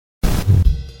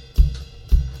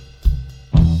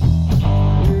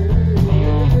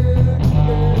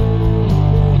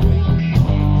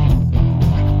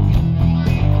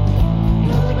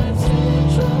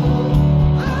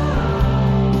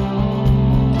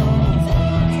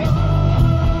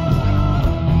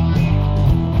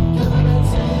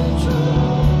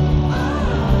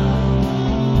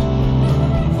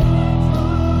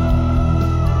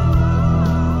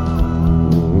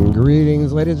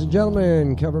ladies and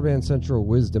gentlemen. Cover Band Central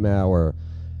Wizdumb Hour,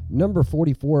 number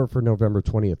 44 for November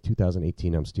 20th,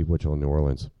 2018. I'm Steve Witchell in New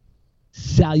Orleans.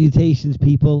 Salutations,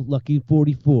 people. Lucky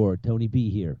 44. Tony B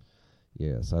here.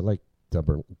 Yes, I like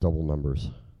double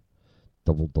numbers.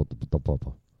 Double.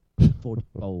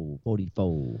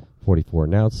 44.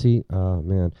 Now, see,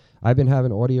 man, I've been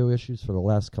having audio issues for the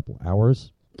last couple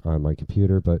hours on my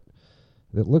computer, but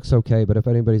it looks okay. But if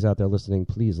anybody's out there listening,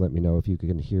 please let me know if you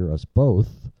can hear us both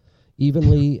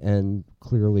evenly and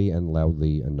clearly and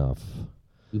loudly enough.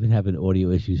 We've been having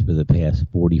audio issues for the past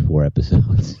 44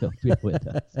 episodes, so bear with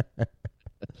us.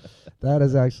 That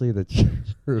is actually the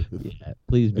truth. Yeah,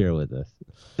 please bear with us.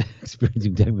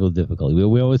 Experiencing technical difficulty.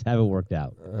 We always have it worked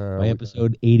out. By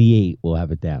episode 88, we'll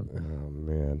have it down. Oh,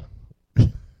 man.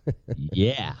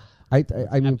 Yeah. I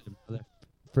mean,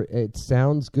 it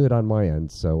sounds good on my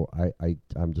end, so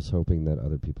I'm just hoping that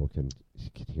other people can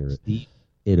hear it. Steve,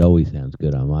 it always sounds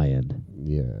good on my end.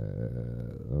 Yeah.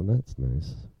 Oh, that's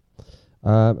nice.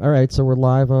 All right, so we're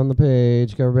live on the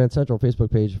page, Cover Band Central,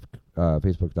 Facebook page,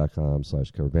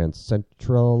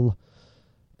 facebook.com/coverbandcentral,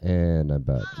 and I'm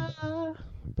about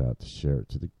to share it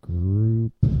to the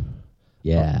group.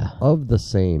 Yeah. Of the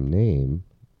same name.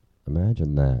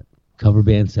 Imagine that. Cover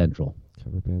Band Central.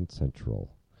 Cover Band Central.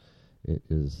 It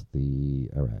is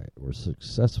all right, we're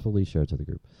successfully shared to the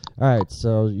group. All right,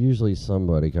 so usually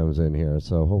somebody comes in here,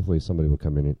 so hopefully somebody will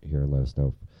come in here and let us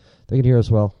know if they can hear us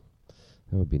well.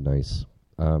 That would be nice.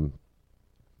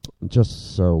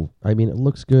 Just so, I mean, it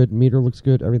looks good. Meter looks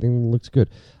good. Everything looks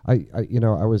good. I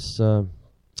was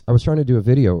trying to do a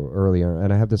video earlier,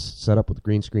 and I had this set up with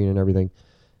green screen and everything,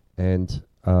 and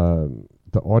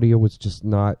the audio was just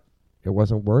not. It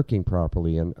wasn't working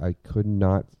properly, and I could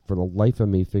not, for the life of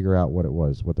me, figure out what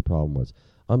the problem was.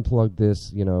 Unplug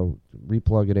this,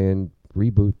 replug it in,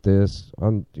 reboot this,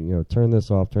 turn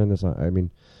this off, turn this on. I mean,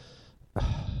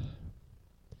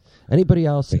 anybody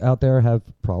else out there have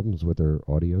problems with their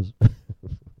audios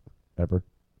ever?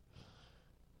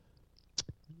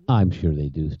 I'm sure they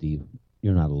do, Steve.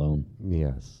 You're not alone.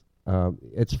 Yes.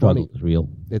 It's struggle funny. Is real.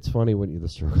 It's funny when the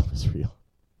struggle is real.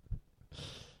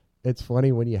 It's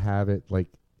funny when you have it, like,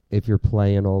 if you're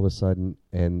playing all of a sudden,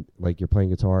 and, like, you're playing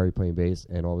guitar, you're playing bass,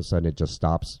 and all of a sudden it just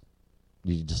stops.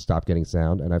 You just stop getting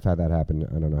sound, and I've had that happen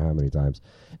I don't know how many times.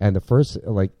 And the first,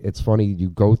 like, it's funny, you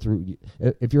go through,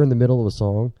 if you're in the middle of a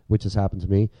song, which has happened to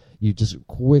me, you just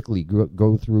quickly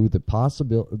go through the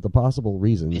possible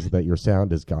reasons that your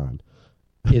sound is gone.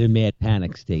 In a mad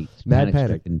panic state. Mad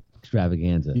panic.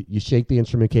 Extravaganza. You shake the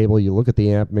instrument cable, you look at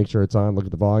the amp, make sure it's on, look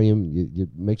at the volume, you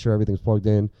make sure everything's plugged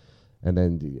in, and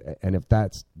if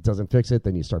that doesn't fix it,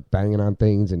 then you start banging on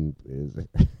things, and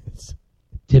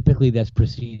typically that's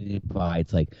preceded by,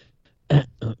 it's like, and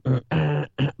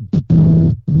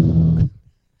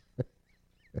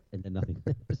then nothing,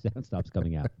 the sound stops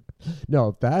coming out. No,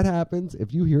 if that happens,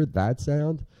 if you hear that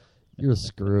sound, you're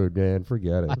screwed, man.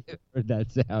 Forget it. I've heard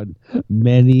that sound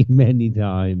many, many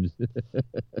times.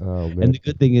 Oh, man. And the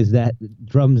good thing is that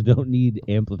drums don't need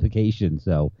amplification,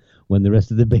 so when the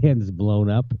rest of the band is blown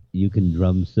up, you can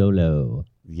drum solo.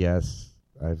 Yes,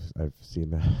 I've seen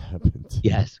that happen too.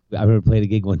 Yes, I remember playing a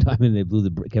gig one time, and they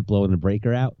kept blowing the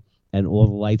breaker out, and all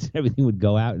the lights and everything would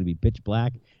go out, and it'd be pitch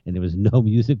black, and there was no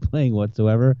music playing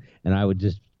whatsoever, and I would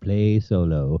just play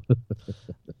solo.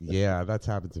 Yeah, that's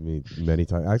happened to me many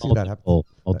times. Actually, that happened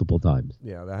multiple times.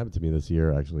 Yeah, that happened to me this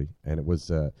year, actually, and it was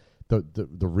the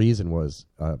reason was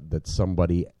that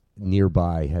somebody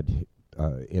nearby had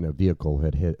in a vehicle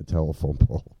had hit a telephone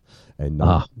pole and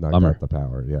knocked out the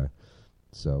power. Yeah,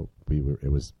 so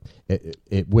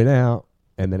it went out,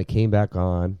 and then it came back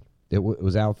on. It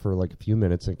was out for like a few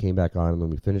minutes and came back on, and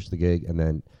then we finished the gig, and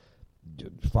then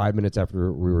 5 minutes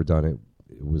after we were done, it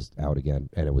was out again,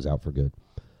 and it was out for good.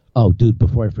 Oh, dude,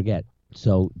 before I forget,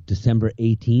 so December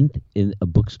 18th in a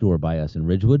bookstore by us in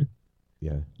Ridgewood,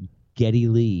 yeah, Geddy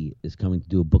Lee is coming to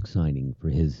do a book signing for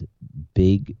his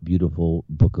big, beautiful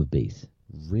book of bass.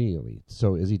 Really?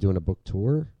 So is he doing a book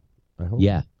tour? I hope.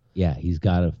 Yeah. He's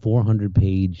got a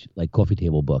 400-page like coffee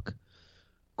table book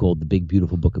called The Big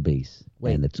Beautiful Book of Bass,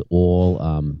 and it's all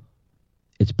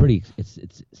it's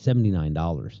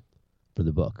 $79 for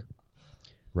the book.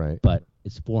 Right. But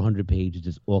it's 400 pages.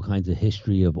 It's all kinds of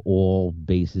history of all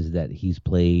basses that he's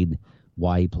played,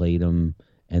 why he played them,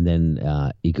 and then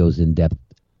he goes in depth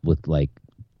with like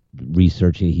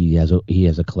researching. He has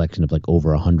a collection of like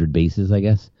over 100 basses, I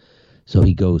guess. So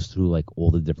he goes through like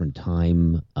all the different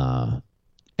time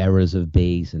eras of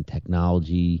bass and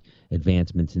technology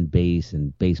advancements in bass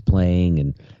and bass playing,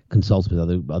 and consults with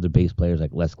other bass players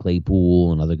like Les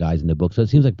Claypool and other guys in the book. So it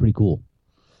seems like pretty cool.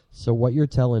 So what you're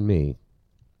telling me,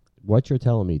 what you're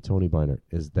telling me, Tony Biner,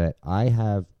 is that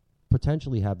I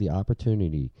potentially have the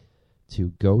opportunity to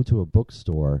go to a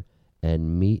bookstore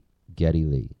and meet Geddy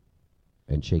Lee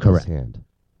and shake Correct. his hand.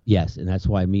 Yes, and that's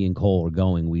why me and Cole are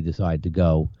going. We decided to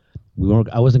go.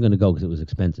 I wasn't going to go because it was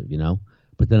expensive,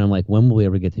 But then I'm like, when will we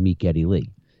ever get to meet Geddy Lee?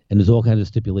 And there's all kinds of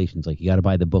stipulations, like you got to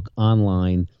buy the book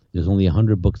online. There's only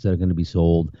 100 books that are going to be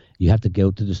sold. You have to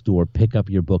go to the store, pick up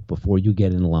your book before you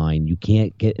get in line. You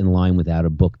can't get in line without a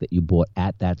book that you bought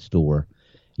at that store.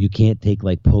 You can't take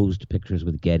like posed pictures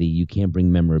with Geddy. You can't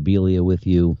bring memorabilia with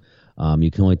you.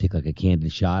 You can only take like a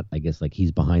candid shot. I guess like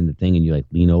he's behind the thing and you like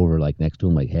lean over like next to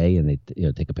him like, hey, and they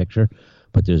take a picture.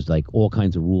 But there's like all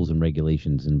kinds of rules and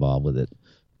regulations involved with it.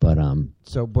 But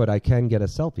but I can get a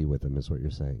selfie with him, is what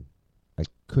you're saying. I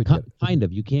could kind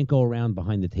of. You can't go around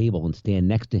behind the table and stand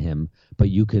next to him, but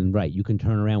you can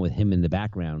turn around with him in the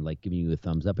background, like giving you a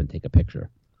thumbs up and take a picture.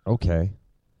 Okay.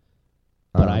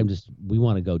 But we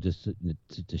want to go just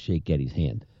to shake Geddy's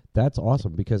hand. That's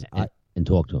awesome because and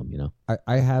talk to him,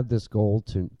 I have this goal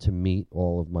to meet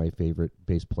all of my favorite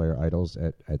bass player idols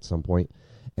at some point,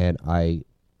 and I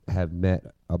have met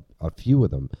a few of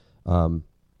them.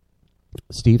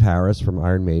 Steve Harris from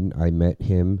Iron Maiden, I met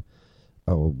him.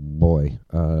 Oh boy,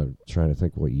 trying to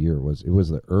think what year it was. It was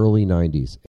the early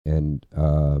 '90s and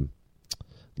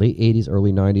late '80s,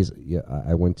 early '90s. Yeah,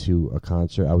 I went to a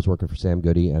concert. I was working for Sam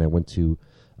Goody, and I went to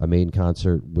a Maiden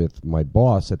concert with my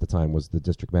boss at the time. Was the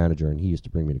district manager, and he used to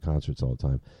bring me to concerts all the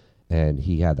time. And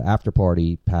he had the after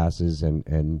party passes,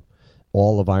 and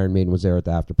all of Iron Maiden was there at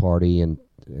the after party, and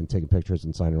taking pictures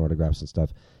and signing autographs and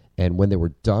stuff. And when they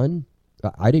were done,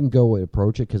 I didn't go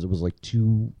approach it because it was like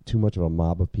too much of a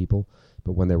mob of people.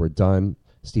 But when they were done,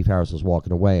 Steve Harris was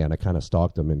walking away, and I kind of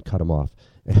stalked him and cut him off.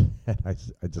 And I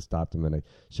just stopped him, and I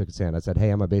shook his hand. I said,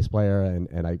 "Hey, I'm a bass player,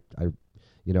 and I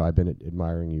I've been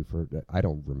admiring you for." I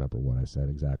don't remember what I said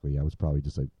exactly. I was probably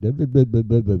just like the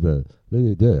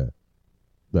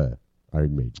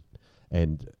Iron Maiden,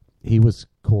 and he was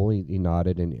cool. He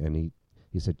nodded, and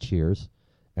he said cheers,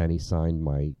 and he signed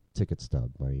my ticket stub,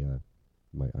 my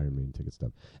Iron Maiden ticket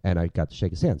stub, and I got to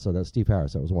shake his hand. So that's Steve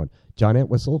Harris. That was one. John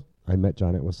Entwistle. I met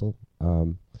John Entwistle,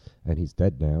 and he's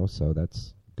dead now, so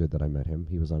that's good that I met him.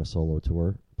 He was on a solo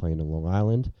tour playing in Long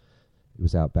Island. He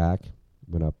was out back.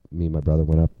 Went up. Me and my brother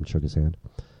went up and shook his hand.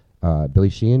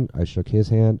 Billy Sheehan. I shook his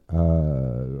hand.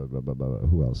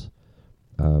 Who else?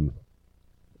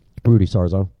 Rudy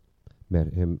Sarzo. Met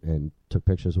him and took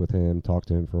pictures with him. Talked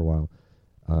to him for a while.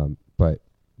 But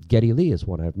Geddy Lee is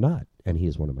one I've not, and he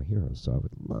is one of my heroes. So I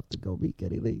would love to go meet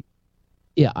Geddy Lee.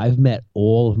 Yeah, I've met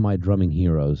all of my drumming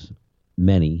heroes,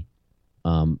 many,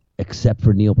 except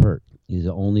for Neil Peart. He's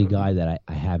the only guy that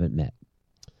I haven't met.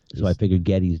 So I figured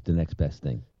Geddy's the next best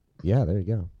thing. Yeah, there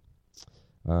you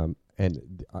go. And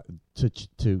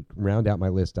to round out my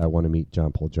list, I want to meet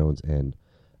John Paul Jones and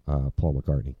Paul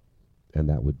McCartney, and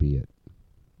that would be it.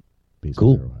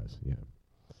 Cool. Wise, yeah.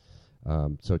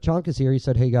 So Chonk is here. He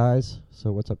said, "Hey guys."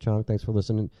 So what's up, Chonk? Thanks for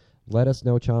listening. Let us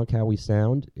know, Chonk, how we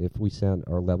sound. If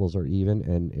our levels are even,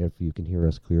 and if you can hear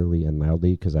us clearly and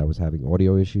loudly, because I was having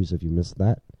audio issues. If you missed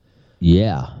that,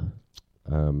 yeah.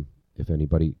 If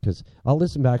anybody, because I'll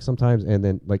listen back sometimes, and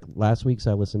then like last week's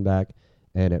I listened back,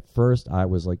 and at first I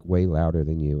was like way louder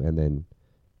than you, and then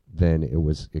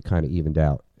it kind of evened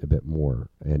out a bit more,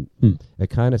 and it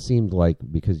kind of seemed like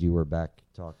because you were back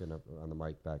talking up on the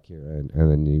mic back here, and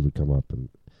then you would come up, and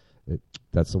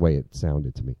that's the way it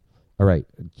sounded to me. All right,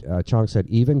 Chong said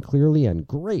even, clearly, and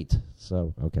great.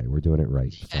 So okay, we're doing it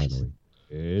right finally.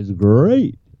 It's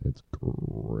great. It's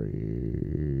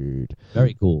great.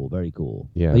 Very cool. Very cool.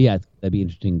 Yeah. But yeah, that'd be an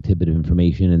interesting tidbit of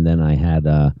information. And then I had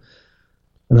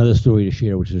another story to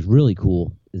share, which is really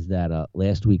cool, is that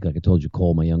last week, like I told you,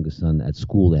 Cole, my youngest son, at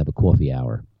school, they have a coffee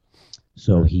hour.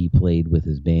 So he played with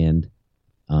his band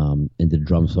and did a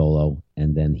drum solo,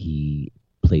 and then he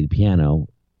played piano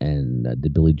and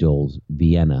did Billy Joel's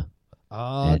Vienna.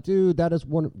 Dude, that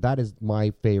is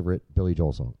my favorite Billy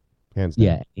Joel song, hands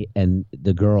down. Yeah, and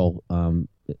the girl,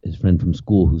 his friend from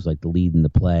school, who's like the lead in the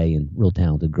play and real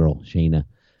talented girl, Shayna,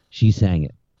 she sang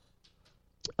it,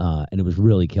 and it was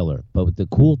really killer. But the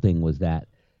cool thing was that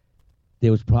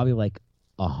there was probably like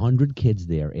 100 kids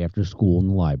there after school in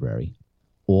the library,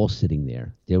 all sitting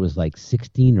there. There was like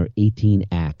 16 or 18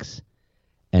 acts,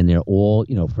 and they're all,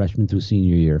 freshmen through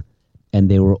senior year. And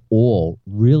they were all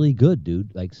really good,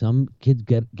 dude. Like some kids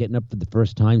getting up for the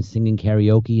first time singing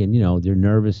karaoke, and they're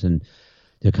nervous and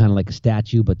they're kind of like a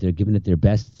statue, but they're giving it their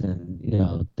best, and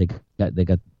they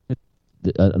got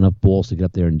enough balls to get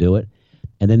up there and do it.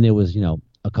 And then there was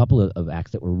a couple of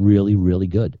acts that were really, really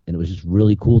good, and it was just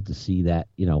really cool to see that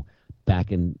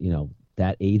back in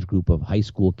that age group of high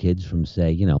school kids from,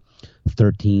 say,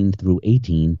 13 through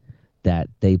 18, that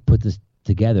they put this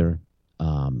together.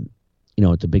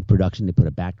 It's a big production. They put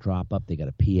a backdrop up. They got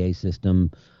a PA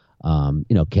system.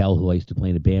 Kel, who I used to play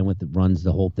in a band with, that runs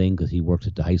the whole thing because he works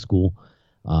at the high school,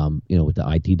 with the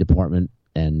IT department.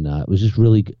 And it was just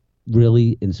really,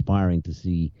 really inspiring to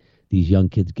see these young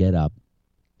kids get up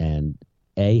and,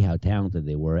 A, how talented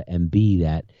they were, and B,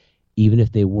 that even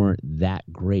if they weren't that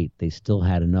great, they still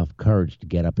had enough courage to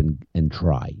get up and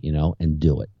try, and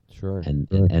do it. Sure. And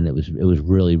it was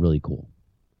really, really cool.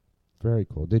 Very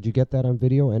cool. Did you get that on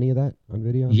video? Any of that on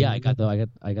video? Yeah, I got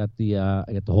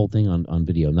the whole thing on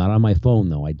video. Not on my phone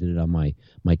though. I did it on my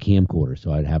camcorder,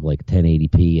 so I'd have like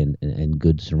 1080p and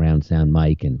good surround sound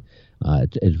mic, and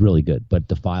it's really good. But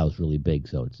the file's really big,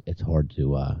 so it's hard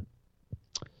to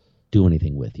do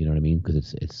anything with. You know what I mean?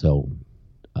 Because it's so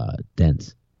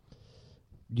dense.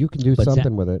 You can do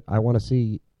something with it. I want to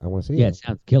see. Yeah, it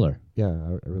sounds killer. Yeah,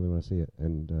 I really want to see it.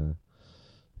 And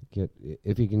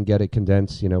if you can get it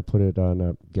condensed, put it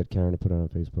on. Get Karen to put it on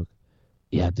Facebook.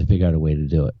 You have to figure out a way to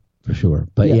do it for sure.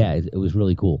 But yeah, it was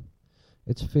really cool.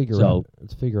 It's figure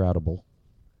outable.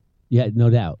 Yeah, no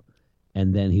doubt.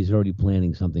 And then he's already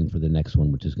planning something for the next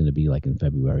one, which is going to be like in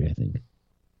February, I think.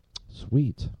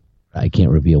 Sweet. I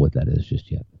can't reveal what that is just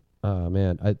yet.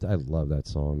 Man, I love that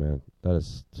song, man.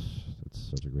 It's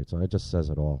such a great song. It just says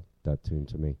it all, that tune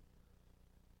to me.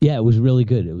 Yeah, it was really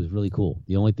good. It was really cool.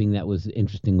 The only thing that was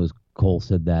interesting was Cole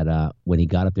said that when he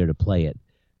got up there to play it,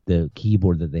 the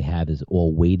keyboard that they have is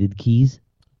all weighted keys.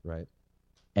 Right.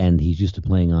 And he's used to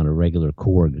playing on a regular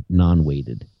Korg,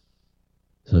 non-weighted.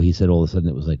 So he said all of a sudden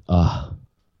it was like,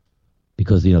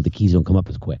 because, the keys don't come up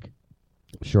as quick.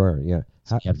 Sure, yeah.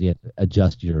 So you have to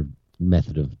adjust your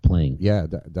method of playing. Yeah,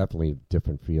 definitely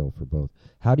different feel for both.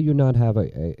 How do you not have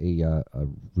a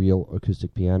real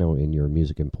acoustic piano in your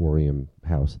Music Emporium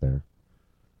house there?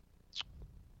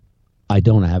 I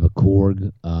don't. I have a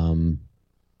Korg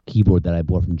keyboard that I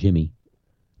bought from Jimmy,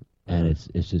 and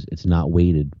it's not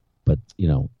weighted, but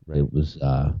right. It was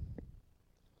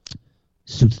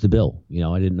suits the bill.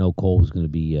 I didn't know Cole was going to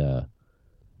be a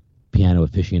piano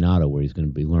aficionado where he's going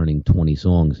to be learning 20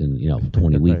 songs in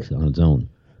 20 weeks on his own.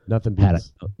 Nothing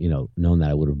beats, known that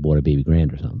I would have bought a baby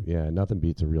grand or something. Yeah, nothing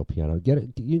beats a real piano.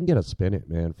 You can get a Spinet,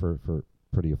 man, for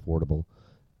pretty affordable.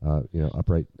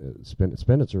 Upright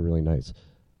Spinets are really nice,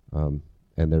 and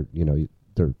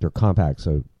they're compact,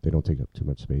 so they don't take up too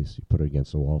much space. You put it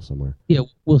against the wall somewhere. Yeah,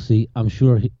 we'll see. I'm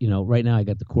sure. Right now I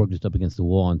got the Korg just up against the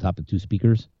wall on top of two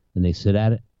speakers, and they sit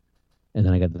at it, and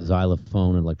then I got the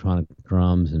xylophone and electronic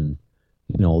drums and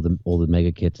all the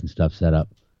mega kits and stuff set up.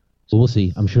 So we'll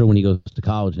see. I'm sure when he goes to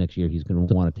college next year, he's going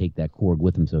to want to take that Korg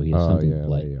with him, so he has something to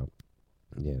play.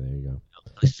 Yeah, there you go.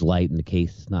 It's light in the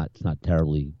case. It's not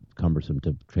terribly cumbersome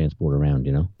to transport around.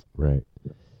 Right.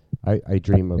 I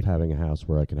dream of having a house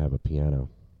where I can have a piano,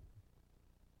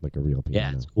 like a real piano.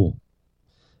 Yeah, it's cool.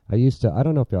 I used to. I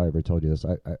don't know if I ever told you this.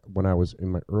 I when I was in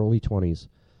my early 20s,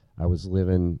 I was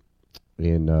living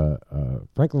in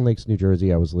Franklin Lakes, New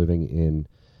Jersey. I was living in.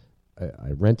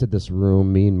 I rented this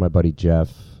room. Me and my buddy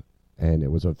Jeff. And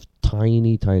it was a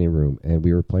tiny, tiny room. And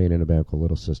we were playing in a band called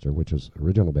Little Sister, which was an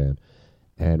original band.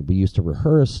 And we used to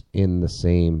rehearse in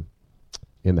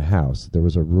the house. There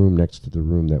was a room next to the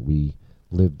room that we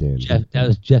lived in. That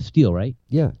was Jeff Steele, right?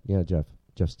 Yeah, Jeff.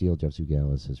 Jeff Steele, Jeff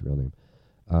Zugal is his real name.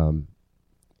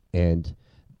 And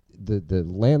the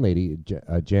landlady,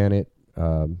 Janet,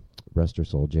 rest her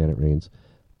soul, Janet Rains,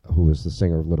 who was the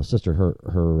singer of Little Sister,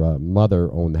 her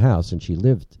mother owned the house, and she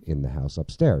lived in the house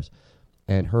upstairs.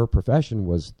 And her profession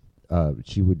was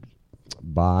she would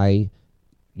buy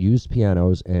used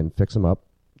pianos and fix them up,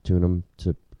 tune them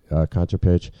to concert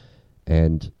pitch,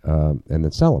 and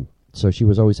then sell them. So she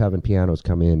was always having pianos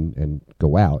come in and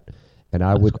go out. And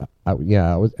I was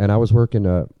working.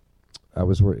 It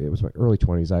was my early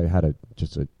 20s. I had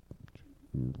just a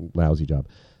lousy job,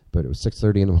 but it was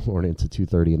 6:30 in the morning to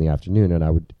 2:30 in the afternoon, and I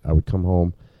would come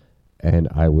home, and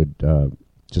I would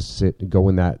just go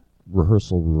in that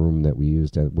rehearsal room that we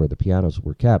used where the pianos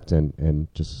were kept and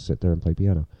just sit there and play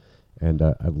piano. And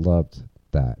I loved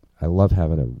that. I love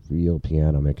having a real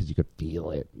piano, man, because you could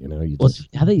feel it. Now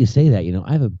that you say that,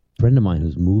 I have a friend of mine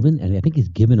who's moving, and I think he's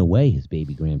giving away his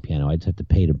baby grand piano. I just have to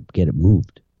pay to get it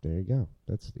moved. There you go.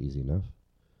 That's easy enough.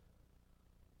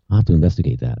 I'll have to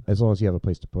investigate that. As long as you have a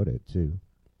place to put it, too.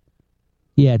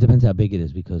 Yeah, it depends how big it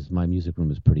is, because my music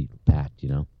room is pretty packed,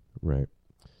 Right.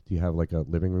 Do you have like a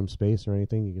living room space or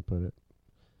anything you could put it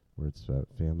where it's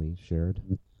family shared?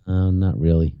 Not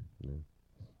really.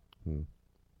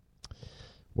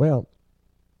 Well,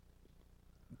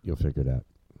 you'll figure it out.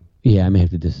 Yeah, I may have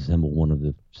to disassemble one of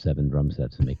the 7 drum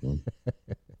sets and make one.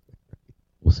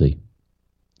 We'll see.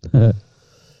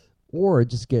 Or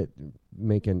just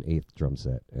make an 8th drum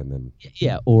set and then.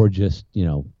 Yeah, or just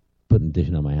put an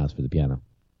addition on my house for the piano.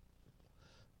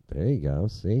 There you go.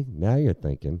 See, now you're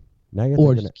thinking.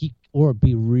 Or just or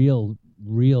be real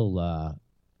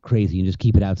crazy and just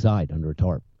keep it outside under a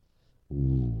tarp.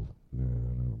 Ooh,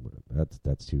 no,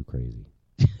 that's too crazy.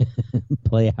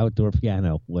 Play outdoor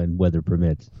piano when weather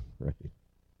permits. Right.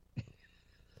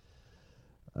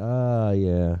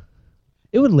 Yeah.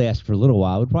 It would last for a little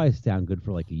while. It would probably sound good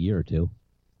for like a year or two.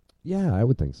 Yeah, I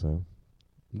would think so.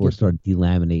 Or start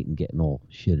delaminating, getting all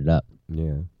shitted up.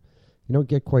 Yeah. You don't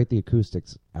get quite the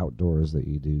acoustics outdoors that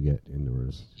you do get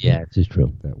indoors. Yeah, this is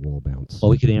true. That wall bounce.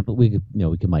 Well, we could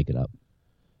mic it up.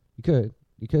 You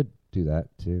could do that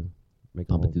too. Make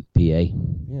Pump it through the PA.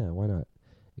 Yeah, why not?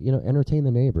 Entertain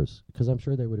the neighbors because I'm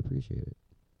sure they would appreciate it.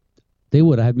 They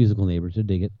would. I have musical neighbors who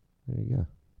dig it. There you go.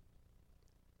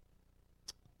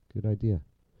 Good idea.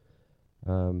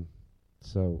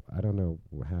 So I don't know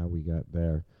how we got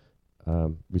there.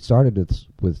 We started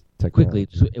with technology.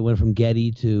 Quickly, it went from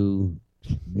Getty to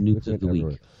News of the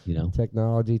Week.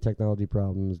 Technology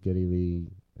problems, Getty Lee,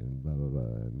 and blah, blah,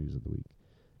 blah, News of the Week.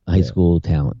 High school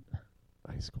talent.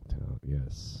 High school talent,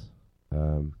 yes.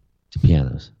 To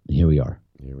pianos. And here we are.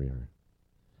 Here we are.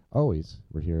 Always.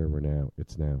 We're here. We're now.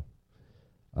 It's now.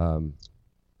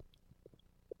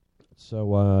 So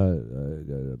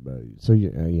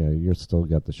you're still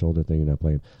got the shoulder thing. You're not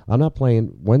playing. I'm not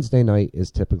playing. Wednesday night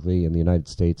is typically in the United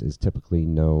States is typically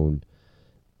known,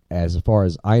 as far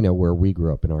as I know, where we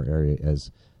grew up in our area,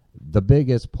 as the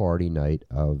biggest party night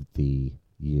of the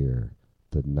year.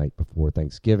 The night before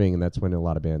Thanksgiving, and that's when a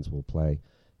lot of bands will play,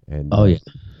 and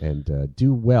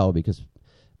do well because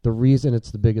the reason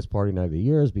it's the biggest party night of the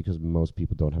year is because most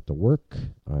people don't have to work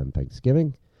on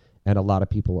Thanksgiving. And a lot of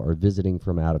people are visiting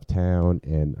from out of town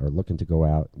and are looking to go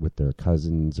out with their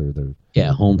cousins or their...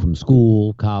 Yeah, home from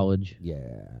school, college.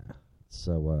 Yeah.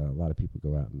 So a lot of people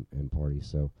go out and party.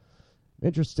 So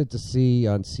interested to see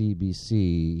on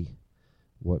CBC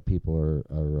what people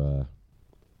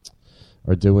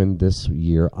are doing this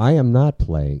year. I am not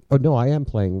playing. Oh, no, I am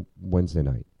playing Wednesday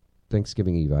night.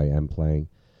 Thanksgiving Eve I am playing.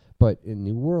 But in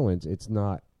New Orleans, it's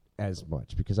not as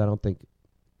much because I don't think...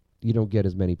 You don't get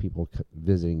as many people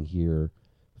visiting here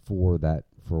for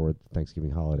Thanksgiving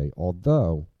holiday.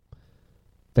 Although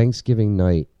Thanksgiving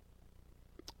night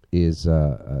is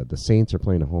the Saints are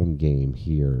playing a home game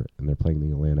here, and they're playing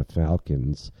the Atlanta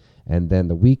Falcons. And then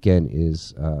the weekend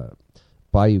is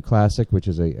Bayou Classic, which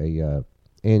is a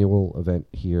annual event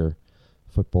here,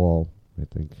 football. I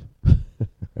think I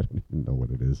don't even know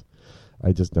what it is.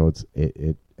 I just know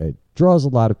it draws a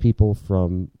lot of people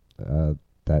from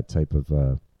that type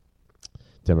of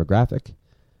demographic,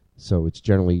 so it's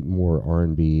generally more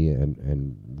R&B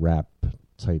and rap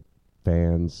type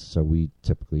fans. So we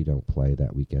typically don't play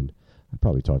that weekend. I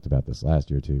probably talked about this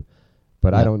last year too,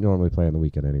 but I don't normally play on the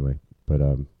weekend anyway.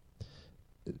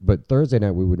 But Thursday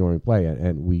night we would normally play,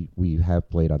 and we have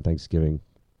played on Thanksgiving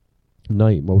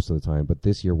night most of the time. But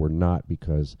this year we're not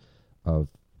because of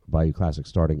Bayou Classic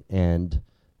starting and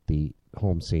the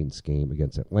home Saints game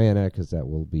against Atlanta, because that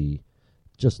will be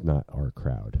just not our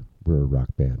crowd. We're a rock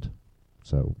band,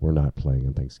 so we're not playing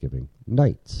on Thanksgiving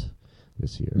night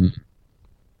this year,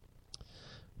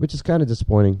 which is kind of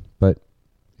disappointing, but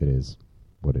it is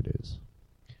what it is.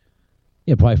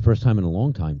 Yeah, probably first time in a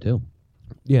long time, too.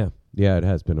 Yeah, it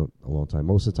has been a long time.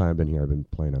 Most of the time I've been here, I've been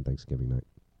playing on Thanksgiving night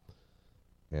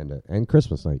and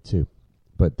Christmas night, too.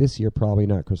 But this year, probably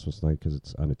not Christmas night because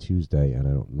it's on a Tuesday, and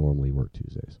I don't normally work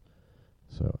Tuesdays.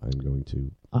 So I'm going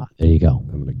to... there you go.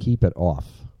 I'm going to keep it off.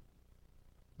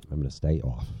 I'm going to stay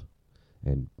off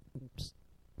and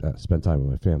spend time with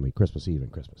my family, Christmas Eve and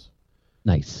Christmas.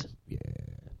 Nice. Yeah,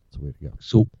 it's the way to go.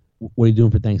 So what are you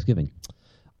doing for Thanksgiving?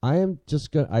 I am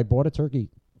just going to... I bought a turkey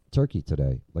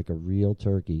today, like a real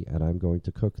turkey, and I'm going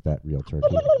to cook that real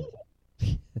turkey.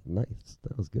 Nice.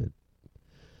 That was good.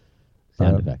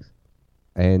 Sound effects.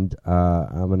 And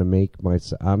I'm going to make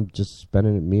I'm just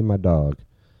spending it, me and my dog,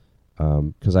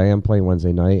 because I am playing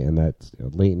Wednesday night, and that's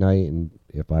late night, and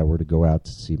if I were to go out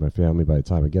to see my family, by the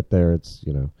time I get there, it's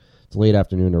it's late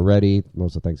afternoon already.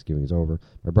 Most of Thanksgiving is over.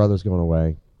 My brother's going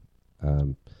away,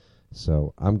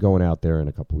 so I'm going out there in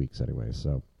a couple weeks anyway.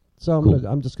 So cool.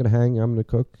 I'm just gonna hang. I'm gonna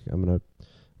cook. I'm gonna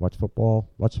watch football,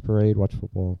 watch the parade, watch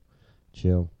football,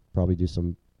 chill. Probably do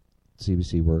some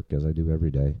CBC work as I do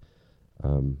every day.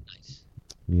 Nice.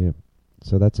 Yeah.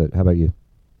 So that's it. How about you?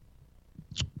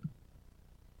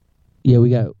 Yeah, we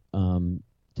got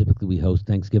typically we host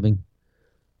Thanksgiving.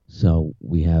 So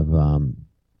we have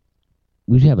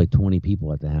we should have like 20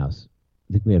 people at the house.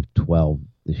 I think we have 12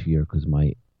 this year because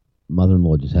my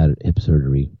mother-in-law just had hip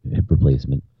surgery, hip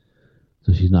replacement,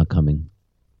 so she's not coming.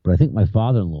 But I think my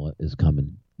father-in-law is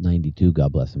coming. 92,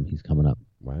 God bless him. He's coming up.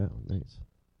 Wow, nice.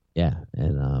 Yeah,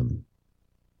 and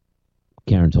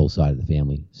Karen's whole side of the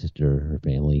family, sister, her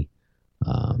family,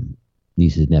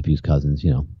 nieces, nephews, cousins,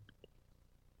 So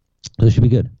it should be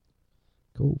good.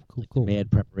 Cool.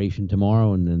 Mad preparation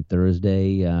tomorrow, and then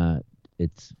Thursday,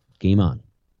 it's game on.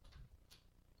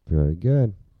 Very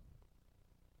good.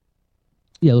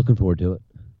 Yeah, looking forward to it.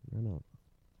 I know.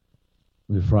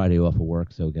 We have Friday off of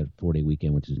work, so we got a 4-day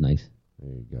weekend, which is nice.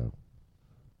 There you go.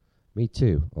 Me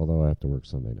too, although I have to work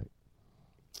Sunday night.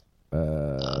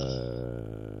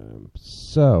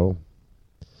 So,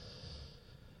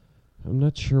 I'm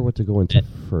not sure what to go into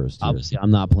first. Obviously,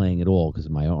 I'm not playing at all because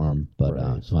of my arm, but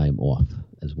right. So I'm off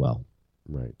as well.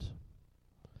 Right.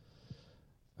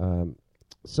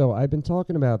 So I've been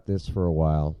talking about this for a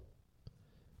while,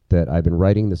 that I've been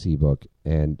writing this ebook,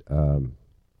 and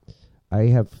I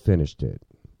have finished it.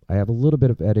 I have a little bit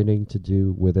of editing to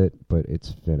do with it, but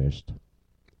it's finished.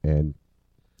 And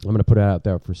I'm going to put it out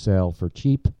there for sale for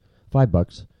cheap,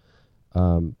 $5.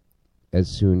 As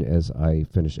soon as I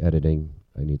finish editing,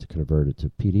 I need to convert it to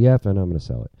PDF, and I'm going to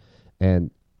sell it. And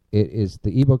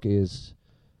the ebook is,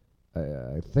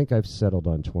 I think I've settled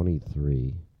on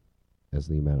 23 as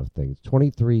the amount of things.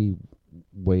 23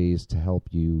 ways to help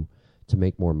you to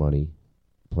make more money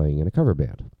playing in a cover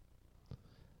band.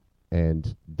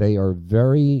 And they are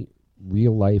very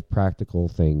real-life, practical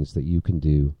things that you can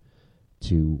do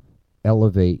to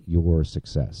elevate your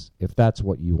success, if that's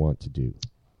what you want to do.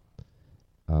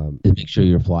 Make sure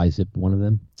your fly zip one of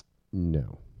them?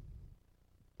 No.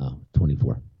 Oh,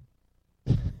 24.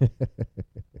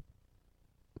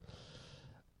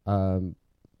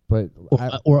 But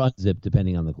or unzip,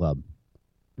 depending on the club.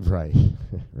 Right,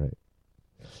 right.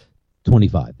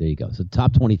 25. There you go. So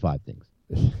top 25 things.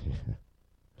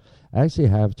 I actually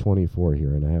have 24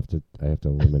 here, and I have to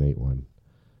eliminate one.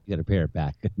 You got to pare it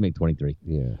back. Make 23.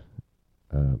 Yeah.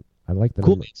 I like the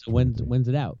cool. number. So when's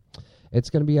it out? It's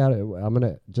going to be out.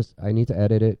 I need to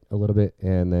edit it a little bit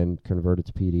and then convert it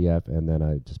to PDF, and then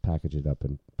I just package it up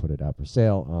and put it out for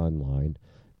sale online.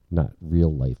 Not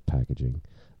real life packaging.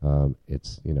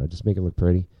 It's, just make it look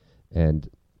pretty, and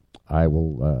I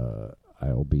will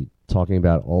be talking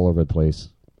about it all over the place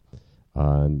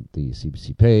on the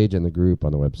CBC page and the group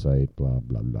on the website, blah,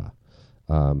 blah, blah.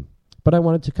 But I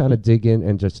wanted to kind of dig in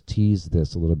and just tease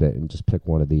this a little bit and just pick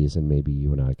one of these, and maybe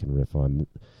you and I can riff on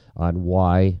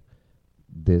why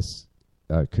this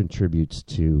contributes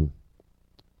to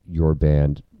your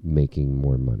band making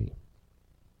more money.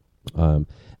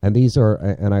 And these are,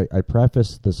 and I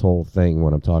preface this whole thing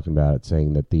when I'm talking about it,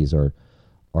 saying that these are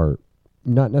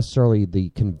not necessarily the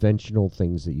conventional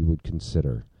things that you would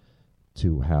consider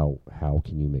to how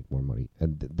can you make more money.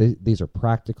 And these are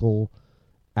practical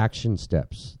action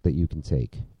steps that you can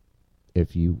take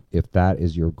if that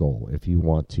is your goal, if you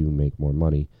want to make more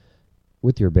money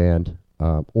with your band,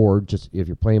 or just if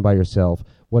you're playing by yourself,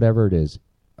 whatever it is.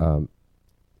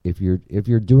 If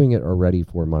you're doing it already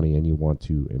for money and you want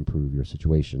to improve your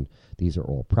situation, these are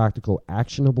all practical,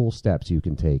 actionable steps you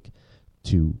can take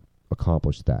to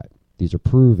accomplish that. These are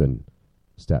proven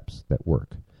steps that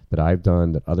work, that I've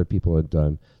done, that other people have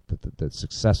done, that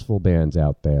successful bands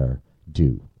out there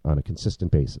do on a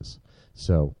consistent basis.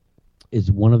 So,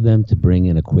 is one of them to bring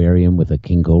an aquarium with a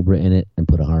king cobra in it and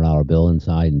put a $100 bill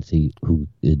inside and see who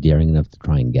is daring enough to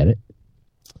try and get it?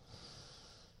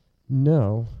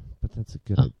 No. But that's a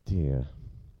good idea.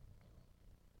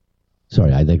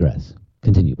 Sorry, I digress.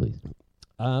 Continue, please.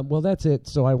 Well, that's it.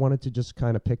 So I wanted to just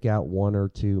kind of pick out one or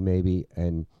two maybe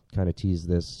and kind of tease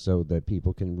this so that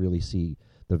people can really see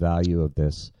the value of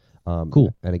this.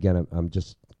 Cool. And again, I'm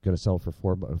just going to sell for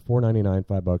 $4.99,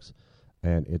 $5,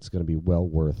 and it's going to be well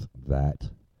worth that.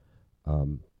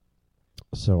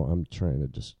 So I'm trying to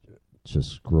just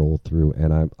scroll through,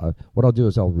 and what I'll do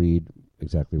is I'll read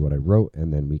exactly what I wrote,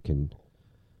 and then we can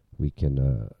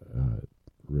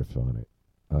riff on it.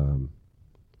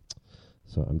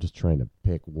 So I'm just trying to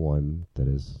pick one that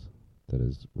is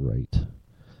right,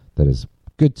 that is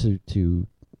good to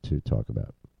talk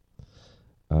about.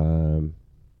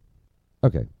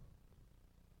 Okay.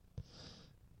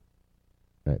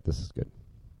 All right, this is good.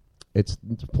 It's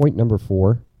point number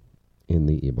 4 in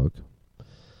the ebook,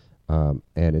 and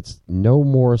it's no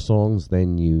more songs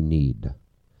than you need.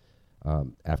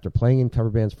 After playing in cover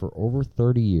bands for over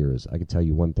 30 years, I can tell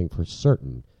you one thing for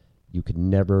certain. You can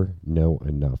never know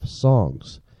enough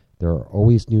songs. There are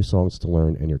always new songs to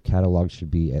learn, and your catalog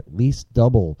should be at least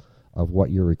double of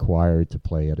what you're required to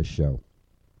play at a show.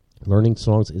 Learning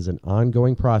songs is an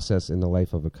ongoing process in the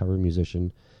life of a cover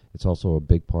musician. It's also a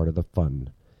big part of the fun.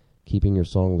 Keeping your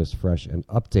song list fresh and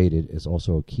updated is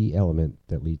also a key element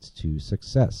that leads to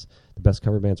success. The best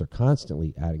cover bands are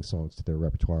constantly adding songs to their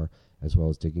repertoire as well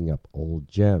as digging up old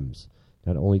gems.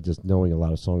 Not only does knowing a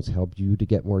lot of songs help you to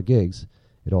get more gigs,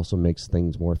 it also makes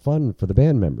things more fun for the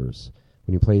band members.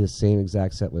 When you play the same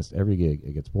exact set list every gig,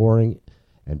 it gets boring,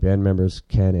 and band members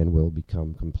can and will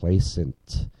become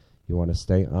complacent. You want to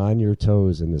stay on your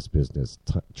toes in this business.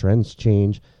 Trends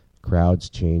change, crowds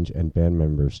change, and band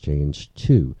members change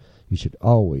too. You should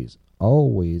always,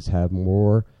 always have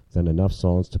more than enough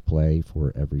songs to play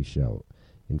for every show.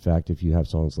 In fact, if you have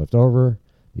songs left over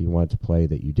that you want to play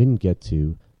that you didn't get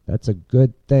to, that's a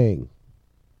good thing.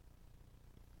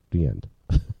 The end.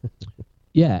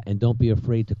 Yeah, and don't be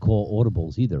afraid to call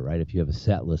audibles either, right? If you have a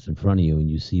set list in front of you and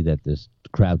you see that this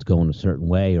crowd's going a certain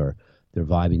way or they're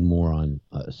vibing more on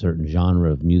a certain genre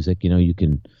of music, you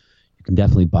can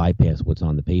definitely bypass what's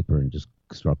on the paper and just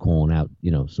start calling out,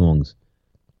 songs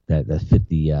that fit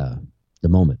the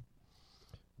moment.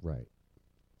 Right.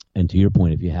 And to your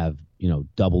point, if you have,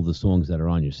 double the songs that are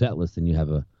on your set list, then you have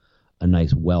a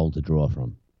nice well to draw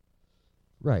from.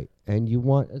 Right. And you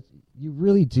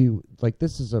really do, like,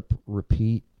 this is a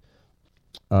repeat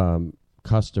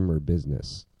customer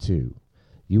business too.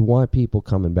 You want people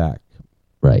coming back.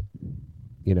 Right.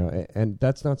 And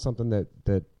that's not something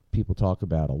that people talk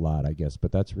about a lot, I guess,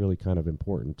 but that's really kind of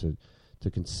important to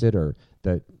consider,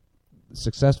 that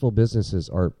successful businesses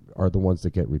are the ones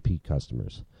that get repeat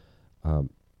customers.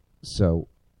 So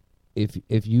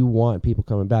if you want people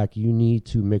coming back, you need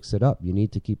to mix it up. You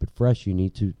need to keep it fresh. You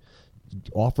need to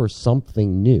offer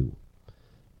something new.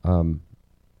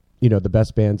 The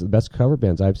best bands, the best cover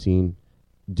bands I've seen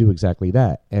do exactly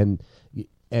that. And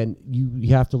you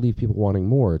have to leave people wanting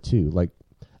more too. Like,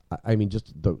 I mean,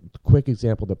 just the quick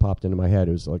example that popped into my head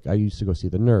was, like, I used to go see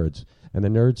the Nerds, and the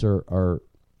Nerds are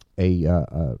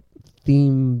a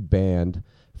theme band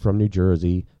from New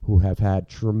Jersey who have had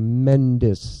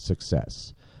tremendous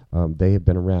success. They have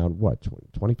been around,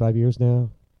 25 years now,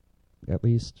 at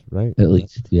least, right? At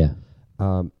least, yeah.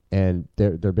 And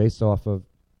they're based off of,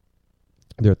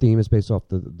 their theme is based off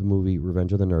the movie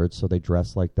Revenge of the Nerds, so they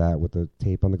dress like that with the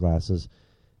tape on the glasses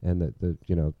and the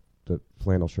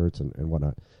flannel shirts and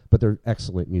whatnot. But they're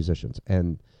excellent musicians,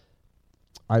 and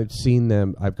I've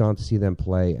gone to see them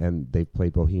play, and they've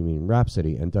played Bohemian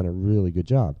Rhapsody and done a really good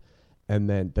job. And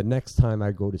then the next time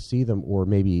I go to see them, or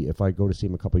maybe if I go to see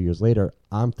them a couple of years later,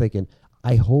 I'm thinking,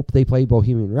 I hope they play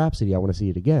Bohemian Rhapsody. I want to see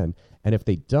it again. And if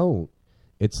they don't,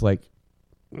 it's like,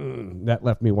 that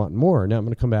left me wanting more. Now I'm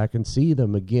going to come back and see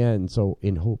them again, so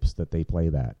in hopes that they play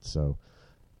that. So,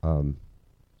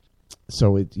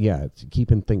 it's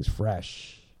keeping things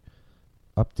fresh,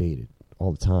 updated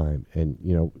all the time, and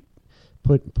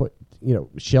put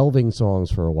shelving songs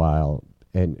for a while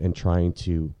and trying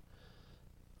to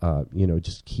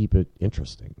just keep it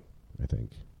interesting, I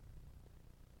think.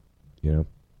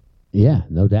 Yeah,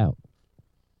 no doubt.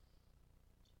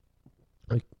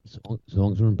 Like,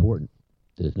 songs are important.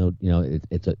 There's no,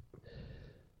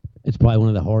 it's probably one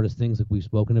of the hardest things that we've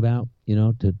spoken about,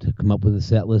 to come up with a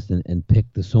set list and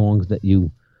pick the songs that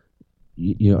you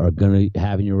are going to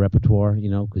have in your repertoire,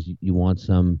 because you want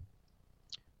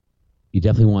you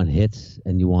definitely want hits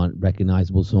and you want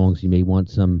recognizable songs. You may want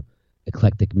some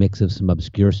eclectic mix of some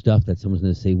obscure stuff that someone's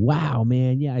going to say, wow,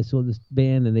 man, yeah, I saw this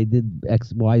band and they did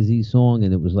XYZ song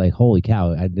and it was like, holy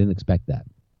cow, I didn't expect that.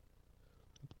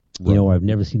 Right. Or I've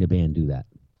never seen a band do that.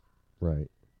 Right.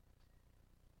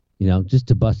 Just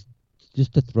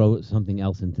to throw something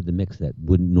else into the mix that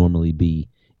wouldn't normally be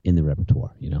in the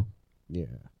repertoire, Yeah.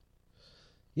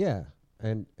 Yeah.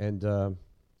 And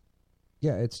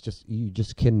it's just, you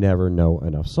just can never know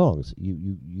enough songs.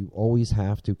 You always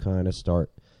have to kind of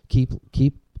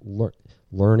keep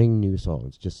learning new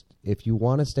songs. Just, if you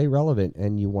want to stay relevant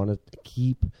and you want to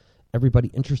keep everybody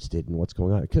interested in what's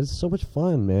going on, because it's so much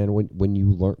fun, man, when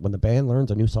the band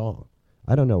learns a new song.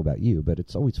 I don't know about you, but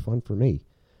it's always fun for me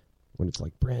when it's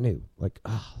like brand new. Like,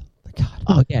 oh, my God.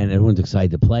 Oh, yeah, and everyone's excited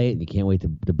to play it, and you can't wait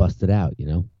to bust it out,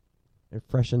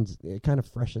 It kind of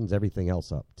freshens everything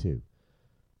else up, too.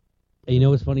 And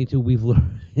what's funny, too?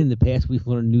 In the past, we've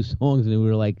learned new songs, and we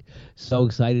were, like, so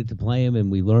excited to play them, and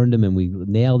we learned them, and we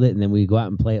nailed it, and then we go out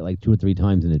and play it, like, 2 or 3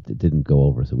 times, and it didn't go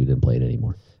over, so we didn't play it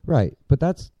anymore. Right, but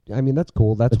that's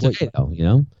cool. That's what, okay,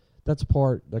 though, That's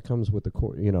that comes with the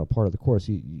part of the course.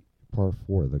 Part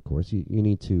 4 of the course, you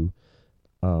need to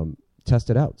test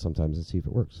it out sometimes and see if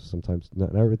it works. Sometimes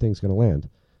not everything's going to land,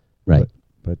 right?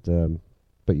 But you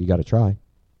got to try.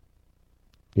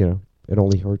 It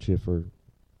only hurts you for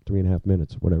 3.5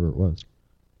 minutes, whatever it was.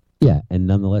 Yeah, and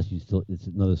nonetheless, it's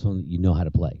another song that you know how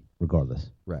to play,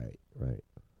 regardless. Right.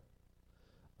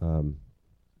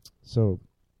 So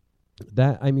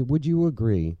that, I mean, would you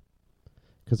agree?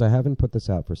 Because I haven't put this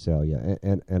out for sale yet,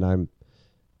 and I'm,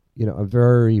 I'm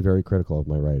very, very critical of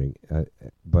my writing.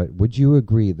 But would you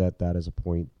agree that that is a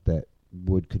point that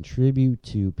would contribute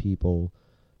to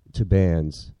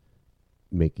bands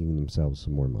making themselves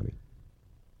some more money?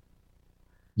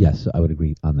 Yes, I would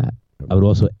agree on that. I would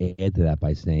also add to that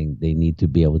by saying they need to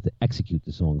be able to execute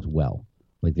the songs well.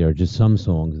 Like, there are just some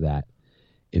songs that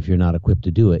if you're not equipped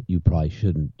to do it, you probably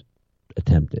shouldn't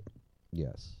attempt it.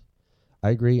 Yes. I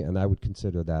agree, and I would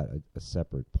consider that a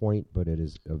separate point, but it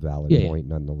is a valid point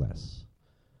nonetheless.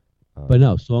 But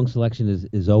no, song selection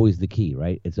is always the key,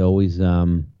 right? It's always,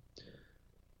 I've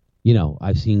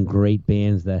seen great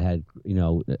bands that had,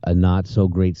 a not so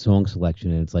great song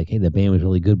selection, and it's like, hey, the band was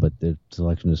really good, but the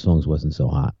selection of songs wasn't so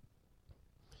hot.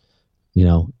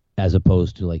 As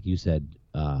opposed to, like you said,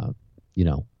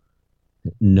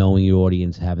 knowing your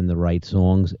audience, having the right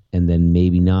songs, and then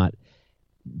maybe not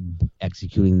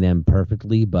executing them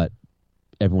perfectly, but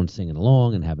everyone's singing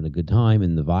along and having a good time,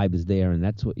 and the vibe is there, and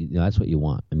that's what you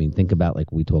want. I mean, think about,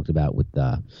 like we talked about with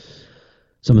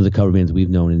some of the cover bands we've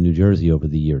known in New Jersey over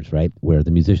the years, right? Where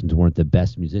the musicians weren't the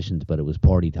best musicians, but it was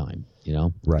party time,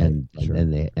 Right. And sure.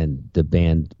 and the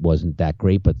band wasn't that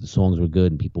great, but the songs were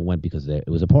good, and people went because it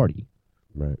was a party.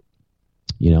 Right.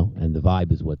 And the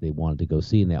vibe is what they wanted to go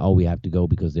see, and we have to go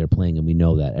because they're playing, and we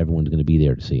know that everyone's going to be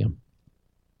there to see them.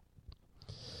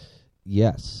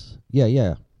 Yes.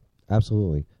 Yeah.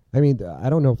 Absolutely. I mean, I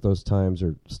don't know if those times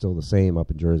are still the same up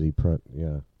in Jersey.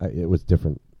 It was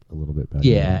different a little bit back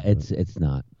Yeah, then, it's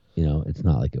not. It's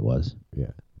not like it was.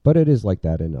 Yeah, but it is like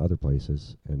that in other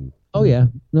places. And oh yeah,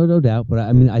 no doubt. But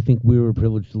I mean, I think we were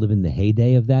privileged to live in the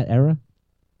heyday of that era.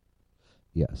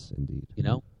 Yes, indeed.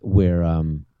 Where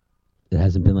it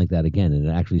hasn't been like that again, and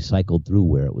it actually cycled through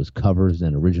where it was covers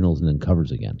and originals and then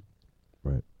covers again.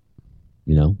 Right.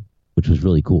 Which was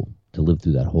really cool to live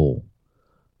through that whole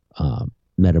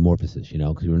metamorphosis.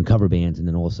 Because we were in cover bands, and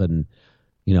then all of a sudden,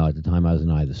 at the time I was in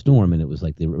Eye of the Storm, and it was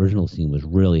like the original scene was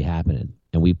really happening,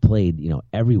 and we played,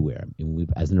 everywhere. We,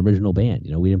 as an original band,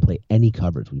 we didn't play any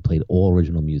covers. We played all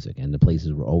original music, and the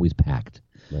places were always packed.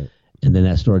 Right. And then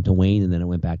that started to wane, and then it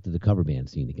went back to the cover band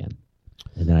scene again.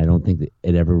 And then I don't think that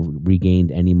it ever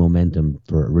regained any momentum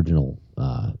for original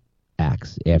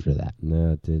acts after that.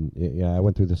 No, it didn't. I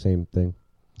went through the same thing.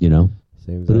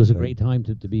 Same. But it was a great time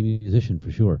to be a musician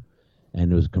for sure, and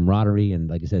there was camaraderie, and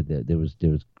like I said, there was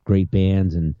great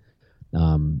bands, and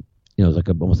it was like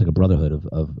almost like a brotherhood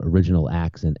of original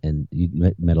acts, and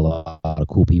you met a lot of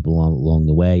cool people along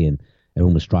the way, and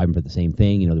everyone was striving for the same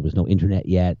thing. There was no internet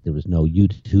yet, there was no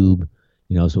YouTube.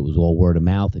 So it was all word of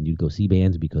mouth, and you'd go see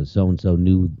bands because so-and-so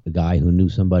knew a guy who knew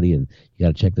somebody, and you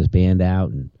got to check this band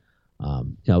out. And,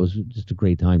 it was just a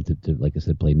great time to, like I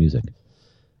said, play music.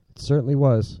 It certainly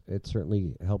was. It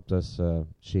certainly helped us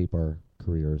shape our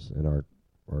careers and our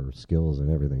skills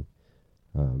and everything.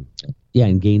 Yeah,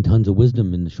 and gain tons of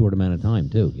wisdom in a short amount of time,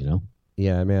 too,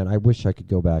 Yeah, man, I wish I could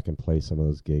go back and play some of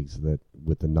those gigs that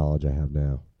with the knowledge I have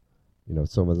now.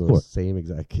 Some of those same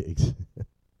exact gigs.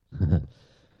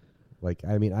 Like,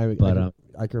 I mean, I can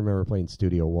remember playing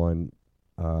Studio One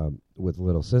with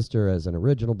Little Sister as an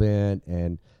original band,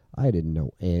 and I didn't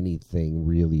know anything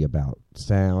really about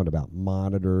sound, about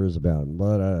monitors,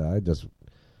 but I just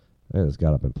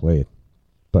got up and played.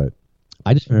 But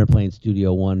I just remember playing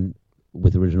Studio One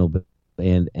with original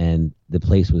band, and the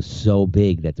place was so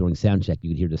big that during sound check you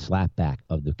could hear the slap back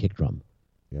of the kick drum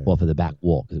off of the back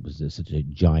wall because it was such a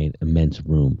giant, immense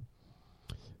room.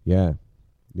 Yeah.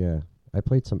 I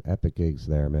played some epic gigs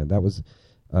there, man. That was,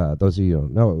 those of you who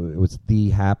don't know, it was the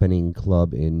Happening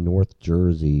Club in North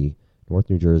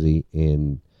New Jersey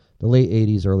in the late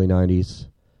 80s, early 90s.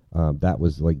 That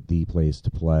was like the place to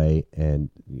play, and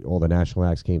all the national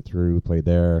acts came through, played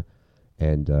there,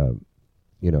 and,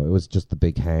 it was just the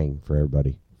big hang for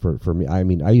everybody. For me, I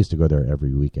mean, I used to go there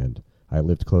every weekend. I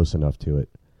lived close enough to it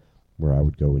where I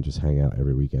would go and just hang out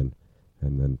every weekend,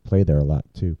 and then play there a lot,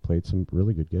 too. Played some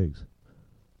really good gigs.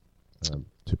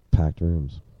 To packed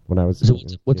rooms when I was. So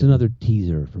what's another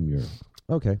teaser from your?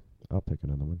 Okay, I'll pick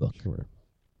another one. Book. Sure.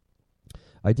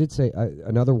 I did say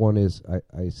another one is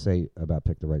I say about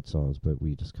pick the right songs, but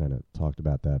we just kind of talked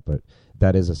about that. But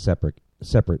that is a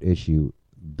separate issue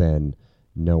than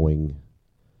knowing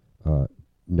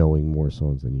more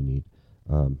songs than you need.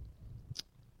 But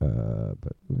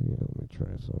yeah, let me try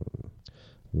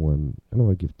one. I don't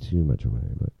want to give too much away,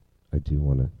 but I do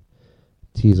want to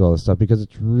tease all this stuff because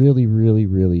it's really, really,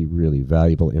 really, really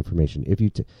valuable information. If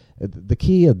you the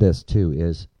key of this too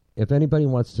is if anybody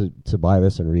wants to buy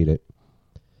this and read it,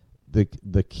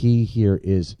 the key here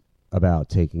is about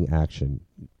taking action.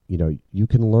 You know, you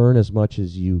can learn as much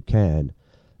as you can,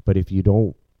 but if you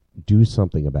don't do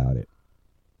something about it,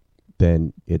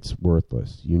 then it's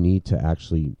worthless. You need to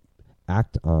actually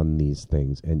act on these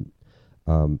things and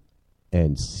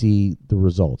see the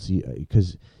results.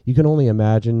 Because you can only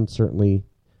imagine, certainly,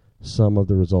 some of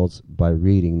the results by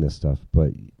reading this stuff,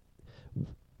 but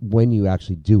when you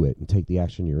actually do it and take the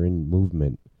action, you're in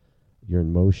movement, you're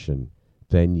in motion,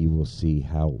 then you will see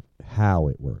how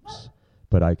it works.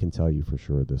 But I can tell you for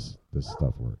sure this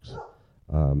stuff works.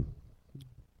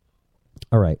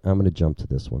 All right, I'm going to jump to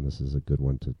this one. This is a good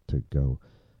one to go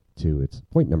to. It's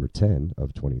point number 10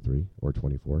 of 23 or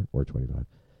 24 or 25.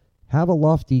 Have a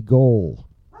lofty goal.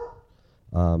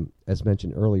 As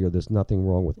mentioned earlier, there's nothing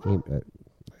wrong with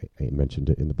I mentioned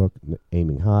it in the book,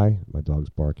 aiming high. My dog's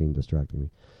barking, distracting me.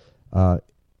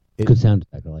 Good sound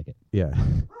effect. I like it. Yeah.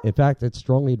 In fact, it's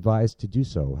strongly advised to do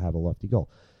so, have a lofty goal.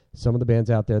 Some of the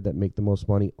bands out there that make the most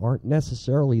money aren't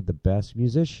necessarily the best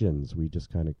musicians. We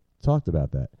just kind of talked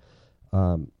about that.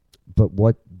 But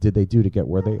what did they do to get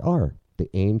where they are? They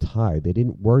aimed high. They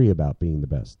didn't worry about being the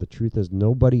best. The truth is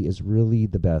nobody is really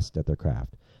the best at their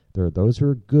craft. There are those who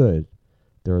are good,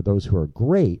 there are those who are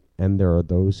great, and there are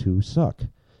those who suck.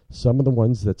 Some of the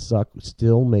ones that suck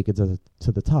still make it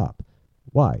to the top.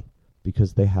 Why?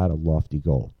 Because they had a lofty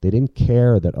goal. They didn't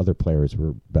care that other players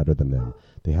were better than them.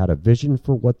 They had a vision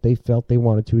for what they felt they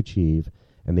wanted to achieve,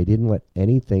 and they didn't let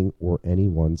anything or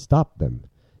anyone stop them.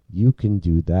 You can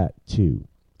do that too.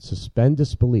 Suspend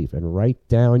disbelief and write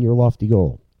down your lofty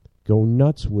goal. Go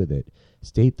nuts with it.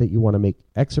 State that you want to make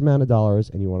X amount of dollars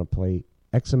and you want to play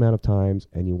X amount of times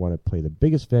and you want to play the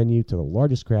biggest venue to the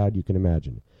largest crowd you can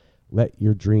imagine. Let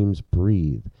your dreams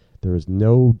breathe. There is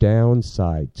no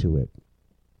downside to it,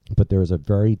 but there is a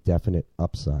very definite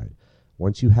upside.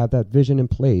 Once you have that vision in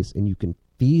place and you can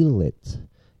feel it,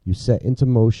 you set into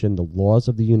motion the laws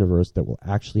of the universe that will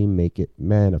actually make it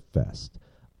manifest.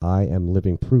 I am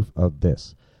living proof of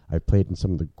this. I've played in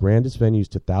some of the grandest venues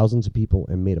to thousands of people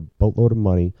and made a boatload of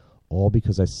money, all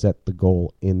because I set the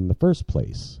goal in the first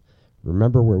place.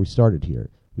 Remember where we started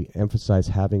here. We emphasize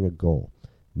having a goal.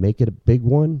 Make it a big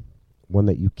one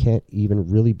that you can't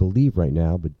even really believe right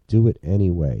now, but do it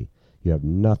anyway. You have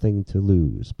nothing to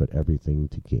lose, but everything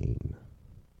to gain.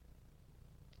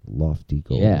 Lofty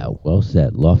goals. Yeah, well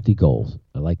said. Lofty goals.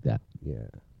 I like that. Yeah.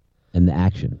 And the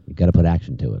action. You got to put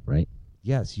action to it, right?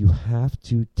 Yes, you have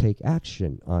to take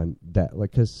action on that.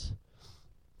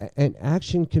 And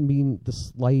action can mean the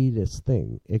slightest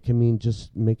thing. It can mean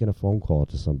just making a phone call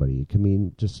to somebody. It can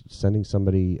mean just sending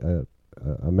somebody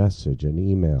a message, an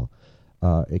email.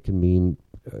 It can mean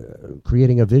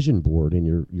creating a vision board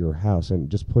in your house and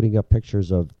just putting up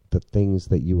pictures of the things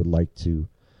that you would like to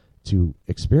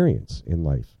experience in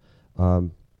life.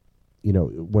 When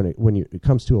it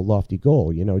comes to a lofty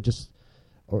goal,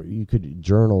 or you could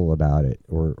journal about it,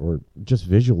 or just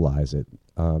visualize it.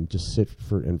 Just sit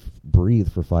and breathe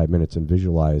for 5 minutes and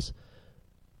visualize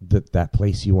that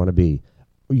place you want to be.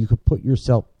 Or you could put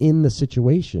yourself in the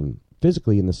situation,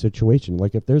 physically in the situation.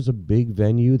 Like if there's a big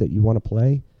venue that you want to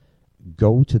play,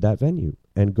 go to that venue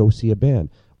and go see a band,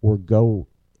 or go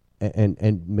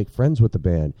and make friends with the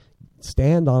band.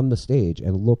 Stand on the stage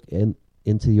and look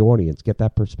into the audience. Get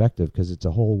that perspective, because it's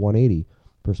a whole 180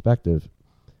 perspective.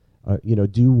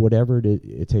 Do whatever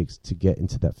it takes to get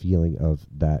into that feeling of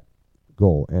that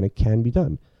goal, and it can be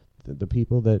done. The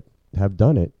people that have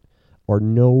done it are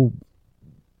no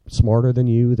smarter than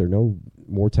you. They're no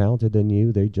more talented than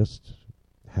you. They just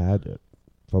had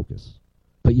focus.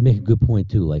 But you make a good point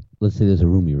too. Like, let's say there's a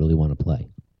room you really want to play.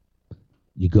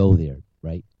 You go there,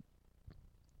 right?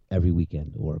 Every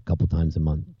weekend or a couple times a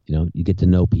month. You get to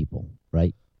know people,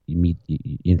 right? You meet,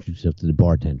 you introduce yourself to the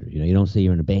bartender. You don't say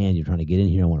you're in a band, you're trying to get in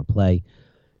here, I want to play.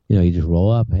 You just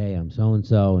roll up, hey, I'm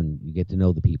so-and-so, and you get to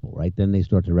know the people, right? Then they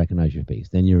start to recognize your face.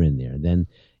 Then you're in there. And then,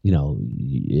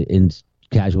 in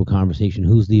casual conversation,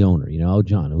 who's the owner? Oh,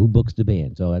 John. Who books the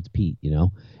band? So that's Pete,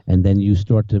 And then you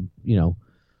start to,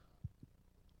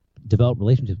 develop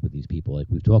relationships with these people like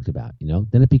we've talked about,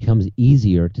 Then it becomes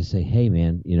easier to say, hey,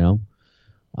 man,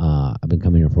 I've been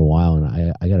coming here for a while,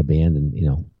 and I got a band,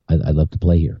 and, I'd love to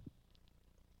play here.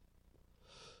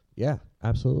 Yeah,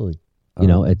 absolutely.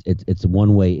 It's a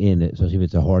one way in, especially if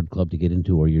it's a hard club to get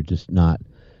into, or you're just not.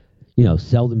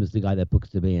 Seldom is the guy that books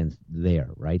the bands there,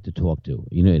 right, to talk to.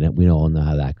 We all know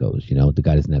how that goes. The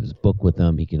guy doesn't have his book with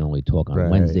him. He can only talk on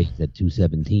Wednesdays at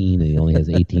 2:17, and he only has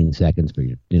 18 seconds for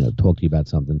you, talk to you about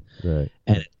something. Right.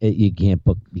 And you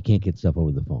can't get stuff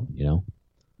over the phone.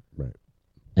 Right.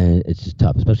 and it's just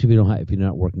tough, especially if you're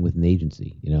not working with an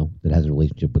agency, that has a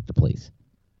relationship with the place.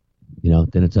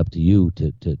 Then it's up to you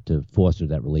to foster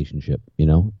that relationship,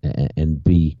 and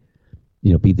be,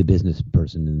 be the business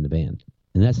person in the band.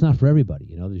 And that's not for everybody.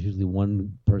 There's usually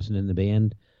one person in the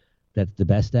band that's the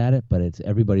best at it, but it's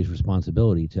everybody's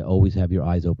responsibility to always have your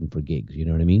eyes open for gigs. You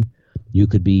know what I mean? You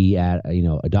could be at,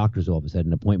 a doctor's office at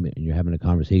an appointment, and you're having a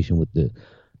conversation with the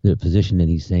physician, and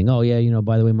he's saying, oh, yeah,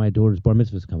 by the way, my daughter's bar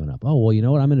mitzvah's coming up. Oh, well, you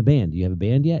know what? I'm in a band. Do you have a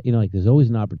band yet? There's always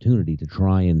an opportunity to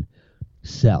try and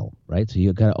sell, right? So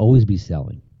you got to always be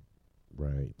selling.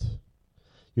 Right.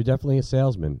 You're definitely a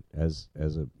salesman as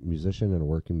a musician in a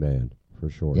working band, for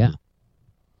sure. Yeah.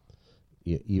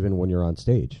 Even when you're on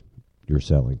stage, you're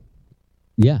selling.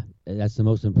 Yeah, that's the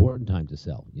most important time to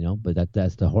sell, but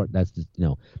that's the hard, that's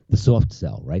the soft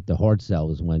sell, right? The hard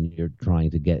sell is when you're trying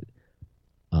to get,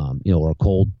 or a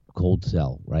cold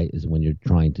sell, right? Is when you're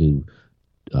trying to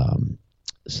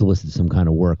solicit some kind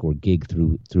of work or gig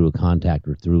through a contact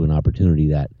or through an opportunity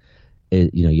that,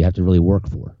 you have to really work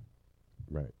for.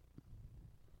 Right.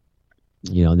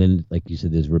 And then, like you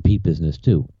said, there's repeat business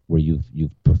too, where you've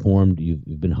performed,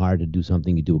 you've been hired to do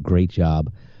something, you do a great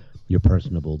job, you're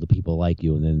personable, the people like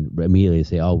you, and then immediately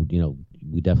say, oh,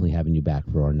 we definitely having you back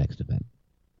for our next event.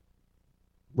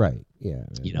 Right. Yeah.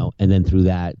 And then through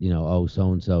that, oh,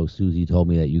 so-and-so, Susie told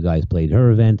me that you guys played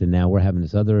her event, and now we're having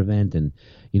this other event, and,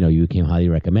 you came highly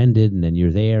recommended, and then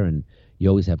you're there, and you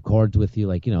always have cards with you,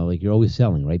 like you're always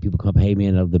selling, right? People come up, hey,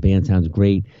 man, the band sounds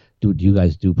great. Do you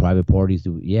guys do private parties?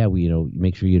 We,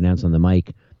 make sure you announce on the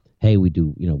mic, hey, we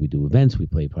do events, we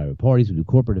play private parties, we do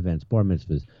corporate events, bar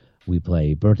mitzvahs, we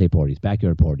play birthday parties,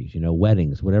 backyard parties,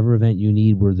 weddings, whatever event you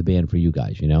need, we're the band for you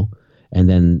guys, And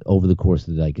then over the course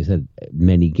of, like I said,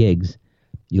 many gigs,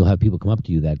 you'll have people come up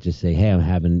to you that just say, hey, I'm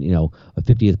having, a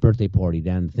 50th birthday party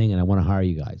down the thing, and I want to hire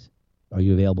you guys. Are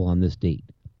you available on this date?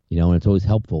 And it's always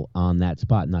helpful on that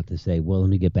spot not to say, well, let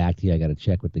me get back to you. I got to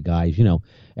check with the guys.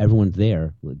 Everyone's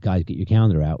there. Guys, get your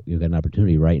calendar out. You've got an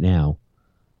opportunity right now,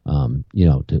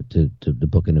 to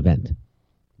book an event.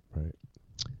 Right.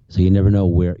 So you never know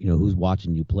where, who's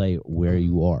watching you play, where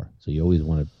you are. So you always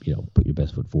want to, put your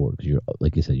best foot forward because you're,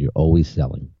 like you said, you're always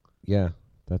selling. Yeah,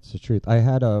 that's the truth. I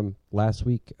had, last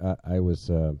week, I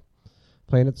was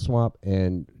playing at the Swamp,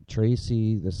 and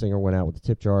Tracy, the singer, went out with the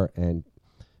tip jar, and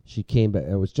she came back.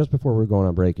 It was just before we were going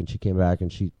on break, and she came back,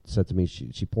 and she said to me,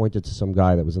 she pointed to some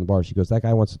guy that was in the bar. She goes, that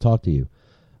guy wants to talk to you.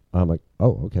 I'm like,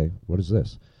 oh, okay, what is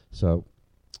this? So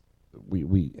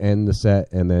we end the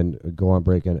set and then go on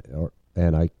break, and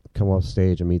I come off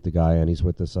stage and meet the guy, and he's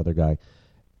with this other guy,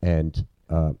 and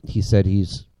he said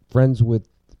he's friends with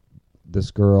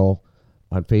this girl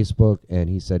on Facebook, and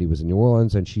he said he was in New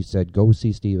Orleans, and she said, go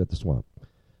see Steve at the Swamp.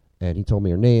 And he told me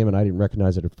her name, and I didn't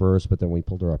recognize it at first, but then we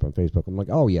pulled her up on Facebook. I'm like,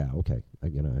 oh, yeah, okay. I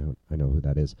know who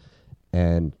that is.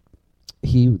 And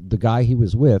the guy he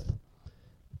was with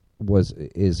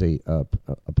is a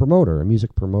promoter, a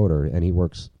music promoter, and he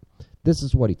works. This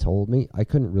is what he told me. I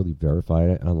couldn't really verify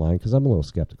it online because I'm a little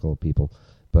skeptical of people,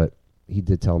 but he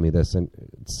did tell me this, and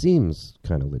it seems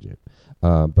kind of legit.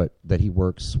 But that he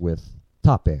works with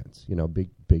top bands,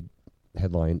 big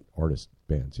headline artist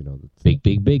bands, the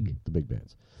big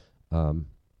bands.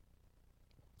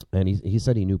 And he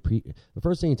said he knew the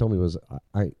first thing he told me was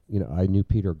I knew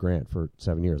Peter Grant for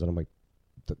 7 years, and I'm like,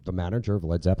 the manager of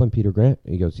Led Zeppelin, Peter Grant?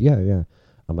 And he goes, yeah.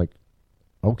 I'm like,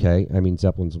 okay. I mean,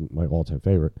 Zeppelin's my all-time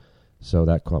favorite, so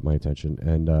that caught my attention,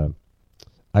 and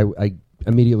I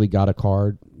immediately got a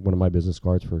card, one of my business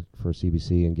cards for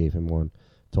CBC, and gave him one.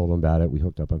 Told him about it. We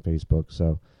hooked up on Facebook.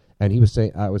 So, and he was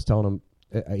saying, I was telling him,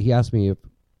 he asked me if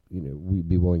we'd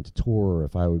be willing to tour, or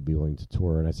if I would be willing to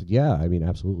tour. And I said, yeah, I mean,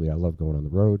 absolutely. I love going on the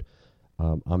road.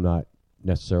 I'm not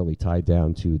necessarily tied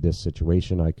down to this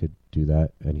situation. I could do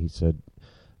that. And he said,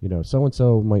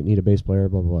 so-and-so might need a bass player,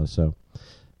 blah, blah, blah. So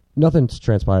nothing's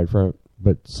transpired from it,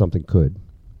 but something could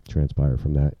transpire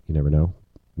from that. You never know.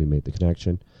 We made the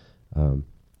connection.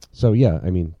 So, yeah, I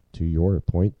mean, to your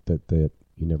point that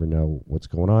you never know what's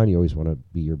going on. You always want to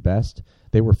be your best.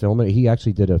 They were filming it. He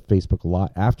actually did a Facebook Live.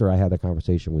 After I had that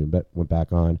conversation, we went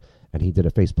back on, and he did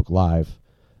a Facebook Live,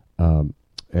 and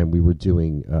we were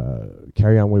doing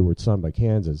Carry On Wayward Son by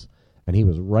Kansas, and he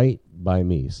was right by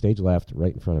me, stage left,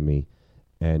 right in front of me,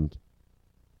 and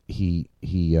he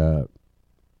did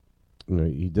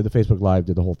the Facebook Live,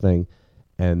 did the whole thing,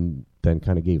 and then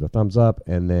kind of gave a thumbs up,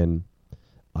 and then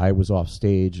I was off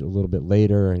stage a little bit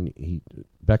later, and he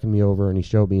beckoned me over, and he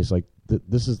showed me. He's like,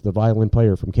 this is the violin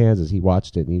player from Kansas. He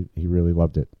watched it, and he really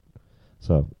loved it.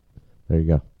 So there you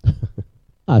go.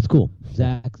 It's cool.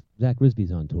 Zach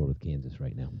Risby's on tour with Kansas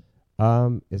right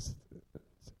now. Is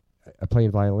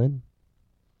playing violin?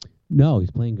 No,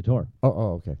 he's playing guitar.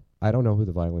 Oh, okay. I don't know who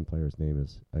the violin player's name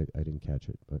is. I didn't catch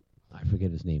it, but I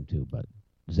forget his name too, but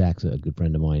Zach's a good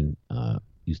friend of mine.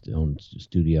 Used to own a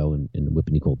studio in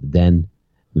Whippany called The Den.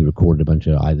 We recorded a bunch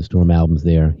of Eye of the Storm albums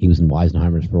there. He was in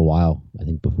Weisenheimer's for a while, I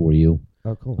think before you.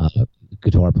 Oh, cool.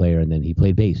 Guitar player, and then he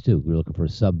played bass too. We were looking for a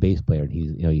sub bass player, and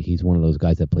he's one of those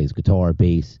guys that plays guitar,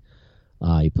 bass.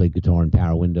 He played guitar in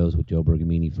Power Windows with Joe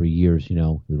Bergamini for years,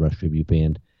 the Rush tribute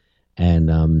band.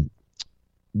 And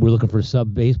we're looking for a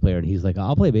sub bass player, and he's like,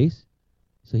 I'll play bass.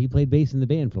 So he played bass in the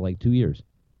band for like 2 years.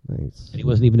 Nice. And he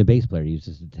wasn't even a bass player. He was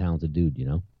just a talented dude,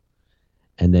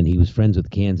 And then he was friends with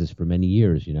Kansas for many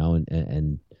years,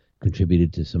 and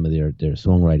contributed to some of their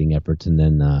songwriting efforts. And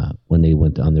then when they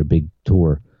went on their big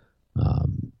tour,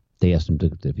 they asked him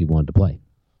if he wanted to play.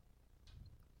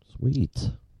 Sweet.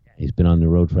 He's been on the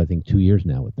road for, I think, 2 years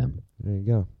now with them. There you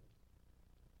go.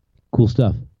 Cool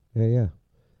stuff. Yeah.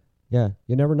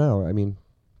 You never know. I mean,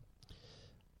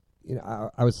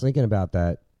 I was thinking about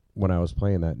that when I was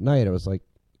playing that night. It was like,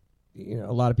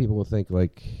 a lot of people will think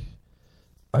like,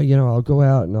 I'll go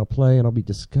out and I'll play and I'll be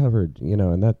discovered,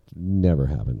 and that never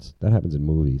happens. That happens in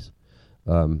movies.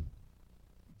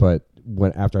 But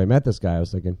after I met this guy, I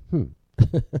was thinking,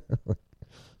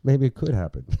 maybe it could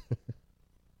happen.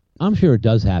 I'm sure it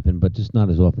does happen, but just not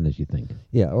as often as you think.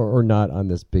 Yeah, or not on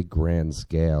this big grand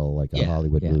scale like a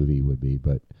Hollywood movie would be,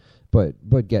 but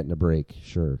getting a break,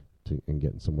 sure, and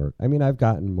getting some work. I mean, I've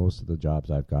gotten most of the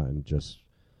jobs I've gotten just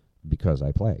because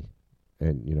I play,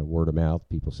 and word of mouth,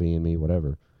 people seeing me,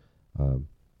 whatever.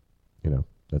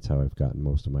 That's how I've gotten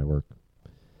most of my work.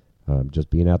 Just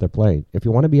being out there playing. If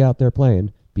you want to be out there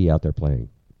playing, be out there playing.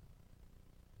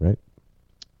 Right?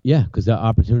 Yeah, because the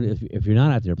opportunity, if you're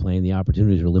not out there playing, the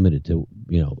opportunities are limited to,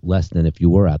 less than if you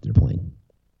were out there playing.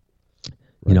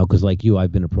 Right. Because like you,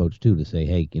 I've been approached too to say,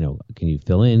 hey, can you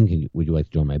fill in? Would you like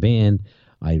to join my band?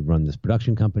 I run this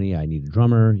production company. I need a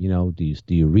drummer. Do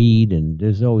you read? And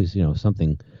there's always,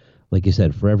 something, like you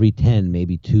said, for every 10,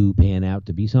 maybe 2 pan out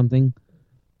to be something.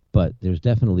 But there's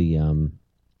definitely,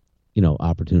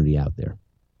 opportunity out there.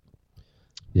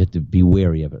 You have to be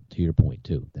wary of it, to your point,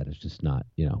 too. That it's just not,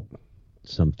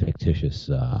 some fictitious,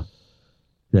 that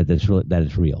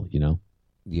is real,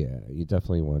 Yeah, you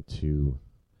definitely want to,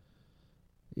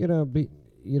 you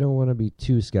don't want to be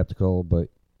too skeptical, but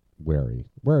wary.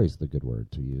 Wary is the good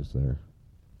word to use there.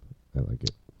 I like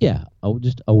it. Yeah,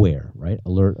 just aware, right?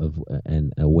 Alert of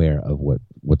and aware of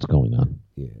what's going on.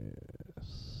 Yes.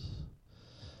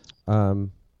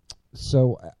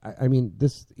 So I mean,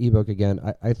 this ebook again.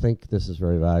 I think this is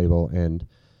very valuable, and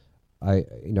I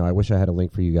wish I had a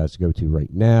link for you guys to go to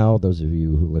right now. Those of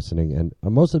you who are listening, and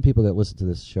most of the people that listen to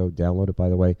this show download it, by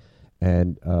the way.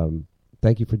 And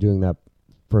thank you for doing that,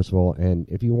 first of all. And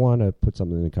if you want to put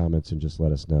something in the comments and just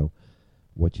let us know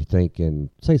what you think and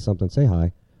say something, say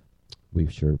hi. We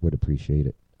sure would appreciate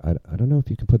it. I don't know if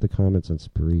you can put the comments on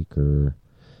Spreak, or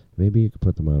maybe you could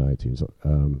put them on iTunes.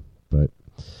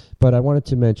 But I wanted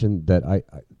to mention that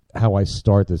how I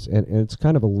start this, and it's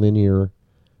kind of a linear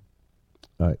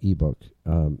ebook.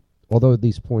 Although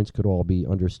these points could all be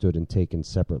understood and taken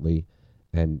separately,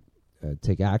 and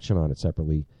take action on it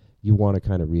separately, you want to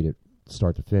kind of read it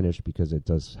start to finish because it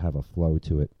does have a flow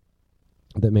to it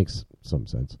that makes some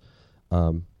sense.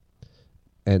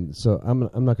 And so I'm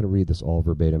not going to read this all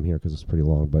verbatim here because it's pretty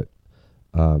long, but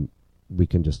we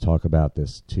can just talk about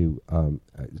this too.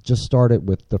 Just start it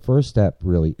with the first step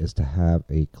really is to have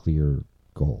a clear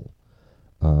goal.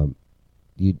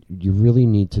 You really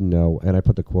need to know, and I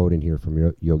put the quote in here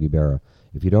from Yogi Berra,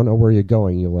 if you don't know where you're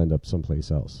going, you'll end up someplace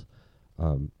else.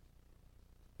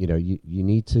 You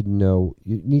need to know,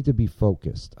 you need to be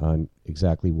focused on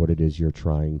exactly what it is you're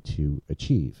trying to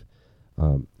achieve.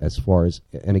 As far as,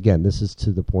 and again, this is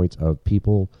to the point of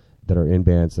people that are in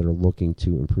bands that are looking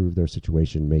to improve their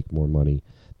situation, make more money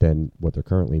than what they're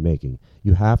currently making.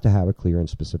 You have to have a clear and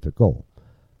specific goal.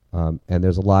 And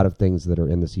there's a lot of things that are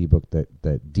in this ebook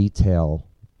that detail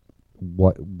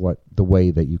what the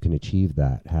way that you can achieve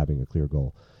that, having a clear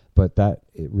goal. But that,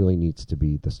 it really needs to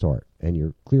be the start. And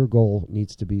your clear goal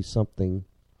needs to be something,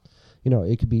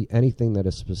 it could be anything that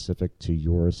is specific to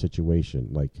your situation.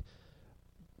 Like,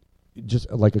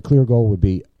 just like a clear goal would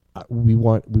be, we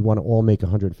want to all make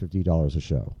 $150 a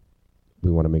show.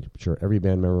 We want to make sure every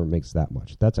band member makes that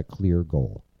much. That's a clear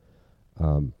goal.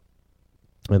 And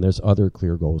there's other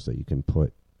clear goals that you can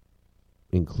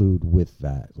include with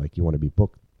that. Like, you want to be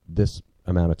booked this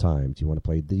amount of times. You want to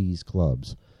play these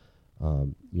clubs.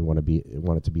 You want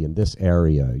it to be in this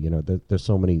area. There's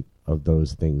so many of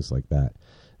those things like that.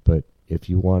 But if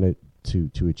you want it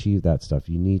to achieve that stuff,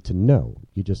 you need to know.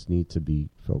 You just need to be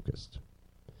focused.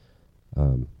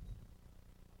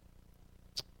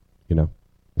 You know.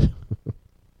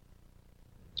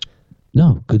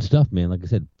 No, good stuff, man. Like I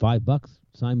said, $5.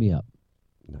 Sign me up.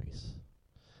 Nice.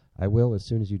 I will as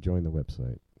soon as you join the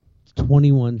website. It's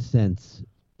 21 cents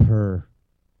per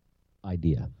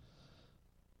idea.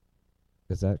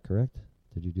 Is that correct?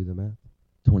 Did you do the math?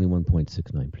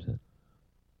 21.69%.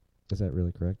 Is that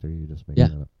really correct, or are you just making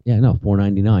that up? Yeah, no,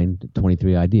 $4.99,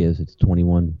 23 ideas. It's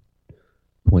 21.68%.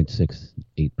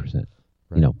 Right.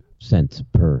 You know, cents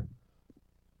per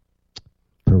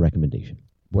recommendation.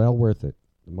 Well worth it.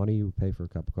 The money you pay for a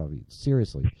cup of coffee.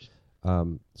 Seriously,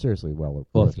 well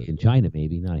worth it. In China,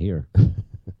 maybe not here.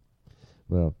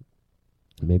 Well,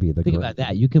 maybe think about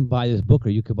that. You can buy this book, or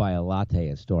you could buy a latte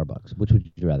at Starbucks. Which would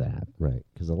you rather have? Right,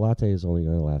 because a latte is only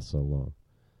going to last so long.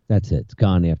 That's it. It's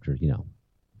gone after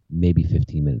maybe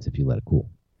 15 minutes if you let it cool.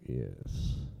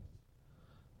 Yes.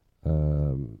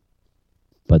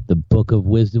 But the book of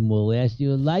wisdom will last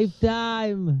you a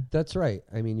lifetime. That's right.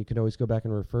 I mean, you can always go back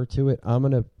and refer to it. I'm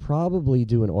going to probably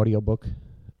do an audiobook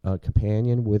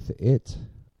companion with it.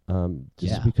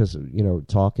 Because,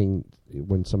 talking,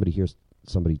 when somebody hears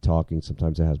somebody talking,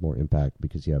 sometimes it has more impact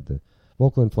because you have the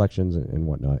vocal inflections and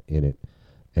whatnot in it.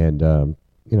 And,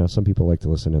 some people like to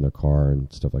listen in their car and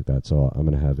stuff like that. So I'm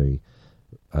going to have an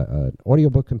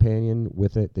audiobook companion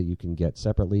with it that you can get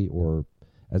separately or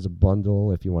as a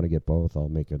bundle. If you want to get both, I'll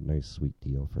make a nice sweet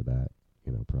deal for that.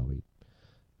 Probably,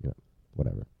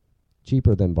 whatever.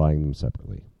 Cheaper than buying them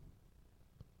separately.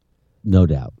 No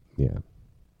doubt. Yeah.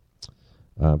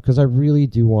 Because I really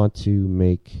do want to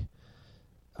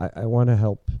I want to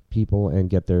help people and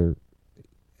get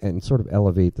and sort of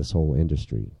elevate this whole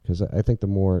industry. Because I think the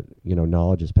more,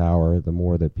 knowledge is power, the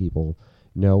more that people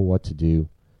know what to do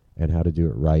and how to do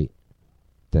it right,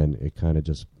 then it kind of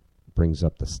just brings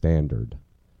up the standard,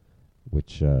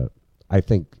 which I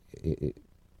think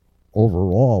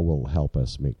overall will help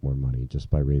us make more money just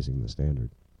by raising the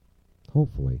standard.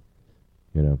 Hopefully.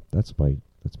 That's my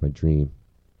dream.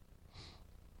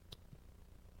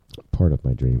 Part of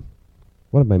my dream.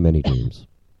 One of my many dreams.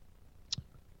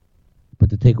 But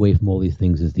the takeaway from all these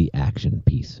things is the action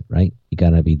piece, right? You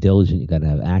got to be diligent. You got to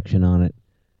have action on it.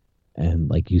 And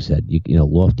like you said,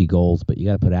 lofty goals, but you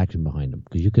got to put action behind them.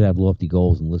 Because you could have lofty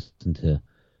goals and listen to,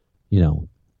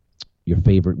 your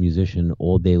favorite musician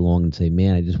all day long and say,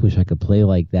 man, I just wish I could play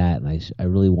like that. And I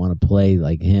really want to play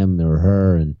like him or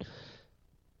her. And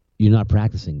you're not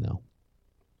practicing, though.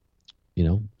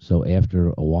 So after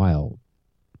a while,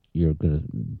 you're going to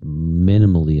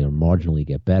minimally or marginally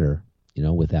get better,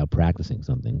 without practicing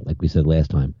something. Like we said last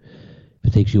time,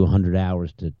 if it takes you 100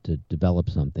 hours to develop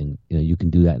something, you can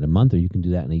do that in a month or you can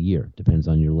do that in a year. Depends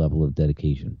on your level of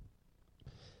dedication.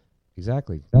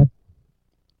 Exactly.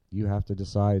 You have to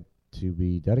decide to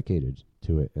be dedicated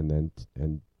to it and then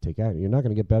take action. You're not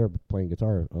going to get better playing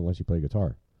guitar unless you play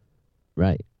guitar.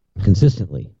 Right.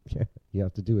 Consistently. Yeah. You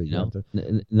have to do it. You have to.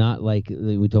 Not like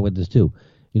we talk about this too.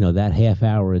 That half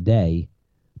hour a day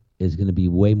is going to be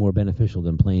way more beneficial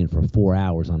than playing for 4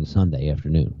 hours on a Sunday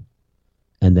afternoon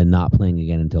and then not playing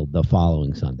again until the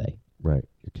following Sunday. Right.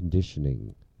 You're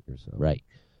conditioning yourself. Right.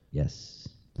 Yes.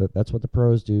 That's what the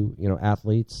pros do.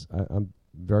 Athletes, I'm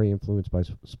very influenced by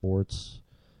sports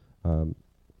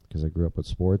because I grew up with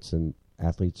sports, and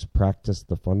athletes practice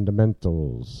the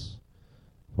fundamentals.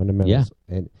 Yeah.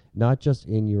 And not just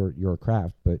in your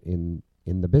craft, but in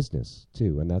the business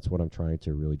too. And that's what I'm trying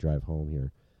to really drive home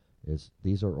here. Is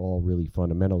these are all really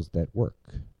fundamentals that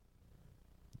work.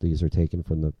 These are taken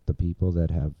from the people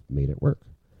that have made it work.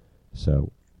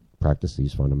 So practice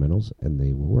these fundamentals and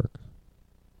they will work.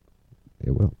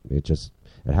 It will. It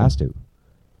has to.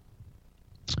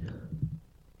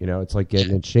 It's like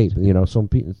getting in shape.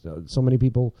 So many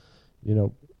people,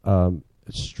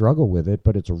 struggle with it,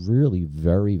 but it's really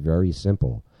very, very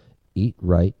simple. Eat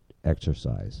right,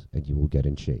 exercise, and you will get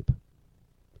in shape.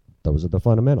 Those are the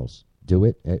fundamentals. Do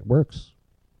it. It works.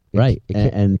 Right.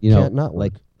 And can't not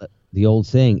work. Like the old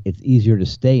saying, it's easier to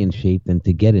stay in shape than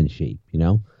to get in shape,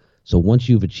 So once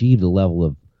you've achieved a level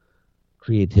of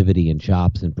creativity and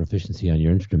chops and proficiency on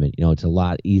your instrument, it's a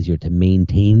lot easier to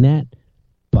maintain that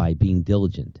by being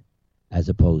diligent as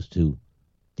opposed to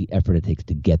the effort it takes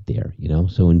to get there,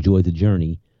 So enjoy the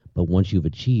journey, but once you've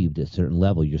achieved a certain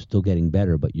level, you're still getting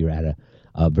better, but you're at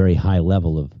a very high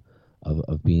level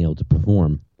of being able to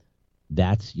perform.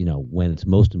 That's, when it's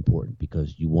most important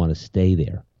because you want to stay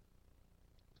there.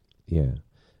 Yeah.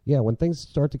 Yeah, when things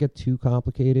start to get too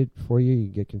complicated for you, you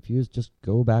get confused, just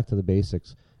go back to the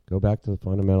basics, go back to the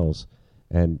fundamentals,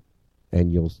 and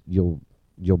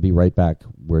you'll be right back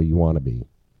where you want to be.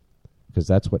 Because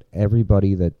that's what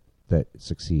everybody that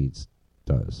succeeds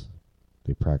does.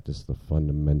 They practice the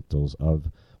fundamentals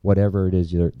of whatever it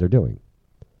is they're doing.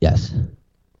 Yes.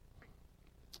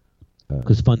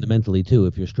 Because fundamentally, too,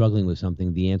 if you're struggling with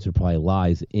something, the answer probably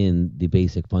lies in the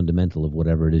basic fundamental of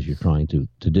whatever it is you're trying to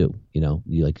do. You know,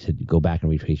 you like you said, you go back and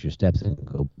retrace your steps and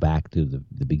go back to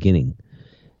the beginning.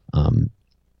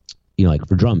 You know, like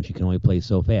for drums, you can only play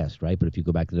so fast, right? But if you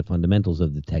go back to the fundamentals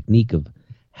of the technique of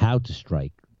how to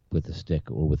strike with a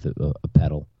stick or with a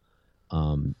pedal,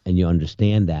 and you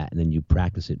understand that, and then you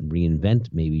practice it and reinvent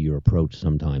maybe your approach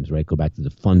sometimes, right? Go back to the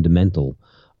fundamental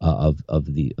of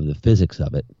the physics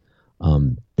of it.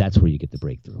 That's where you get the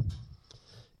breakthrough.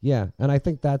 Yeah, and I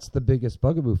think that's the biggest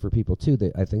bugaboo for people too.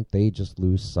 I think they just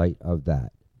lose sight of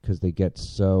that because they get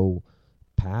so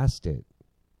past it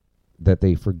that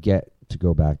they forget to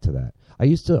go back to that. I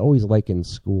used to always like in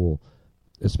school,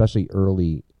 especially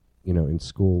early, you know, in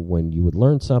school when you would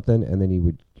learn something and then you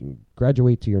would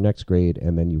graduate to your next grade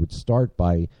and then you would start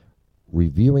by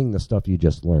reviewing the stuff you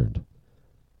just learned.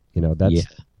 You know,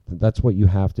 that's what you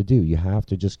have to do. You have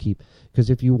to just keep, because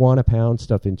if you want to pound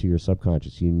stuff into your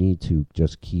subconscious, you need to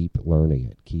just keep learning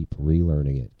it, keep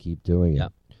relearning it, keep doing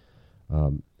it.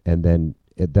 And then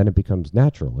it becomes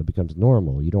natural. It becomes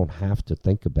normal. You don't have to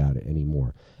think about it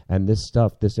anymore. And this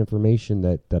stuff, this information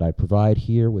that I provide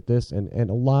here with this and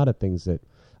a lot of things that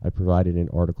I provided in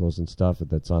articles and stuff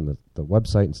that's on the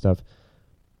website and stuff,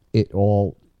 it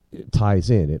ties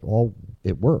in.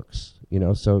 It works, you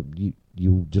know, so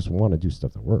you just want to do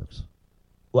stuff that works.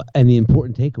 Well, and the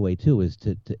important takeaway too is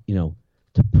to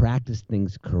practice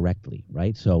things correctly,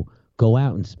 right? So go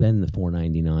out and spend the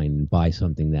 $4.99 and buy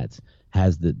something that's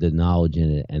has the knowledge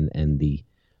in it and the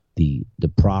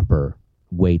proper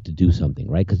way to do something,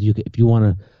 right? Because if you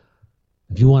want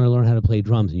to learn how to play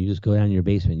drums and you just go down in your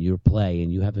basement, you play, and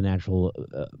you have a natural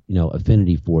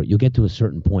affinity for it, you'll get to a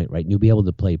certain point, right? And you'll be able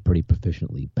to play pretty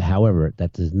proficiently. But however,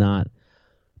 that does not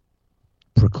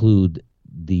preclude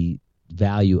the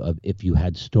value of if you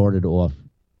had started off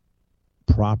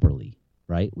properly,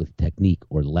 right, with technique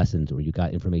or lessons, or you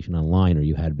got information online, or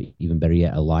you had, even better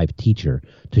yet, a live teacher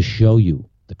to show you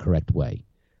the correct way,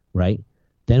 right?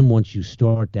 Then once you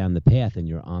start down the path and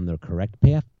you're on the correct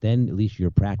path, then at least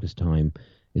your practice time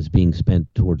is being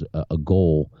spent towards a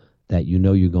goal that you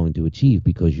know you're going to achieve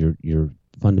because you're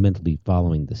fundamentally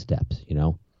following the steps, you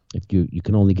know? If you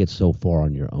can only get so far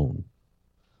on your own,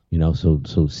 you know?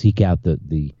 So seek out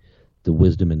the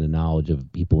wisdom and the knowledge of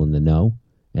people in the know.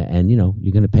 And, you know,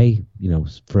 you're going to pay, you know,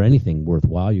 for anything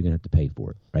worthwhile, you're going to have to pay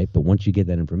for it, right? But once you get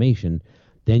that information,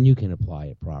 then you can apply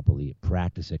it properly,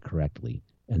 practice it correctly,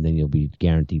 and then you'll be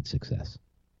guaranteed success.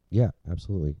 Yeah,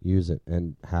 absolutely. Use it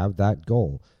and have that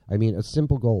goal. I mean, a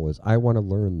simple goal is, I want to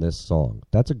learn this song.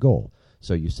 That's a goal.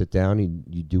 So you sit down and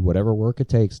you do whatever work it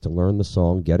takes to learn the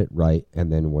song, get it right, and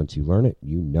then once you learn it,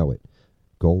 you know it.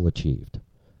 Goal achieved.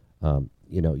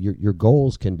 You know, your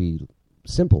goals can be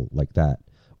simple like that,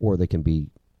 or they can be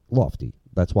lofty.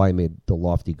 That's why I made the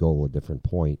lofty goal a different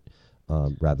point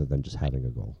rather than just having a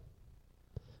goal.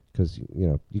 Because, you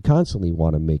know, you constantly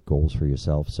want to make goals for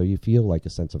yourself, so you feel like a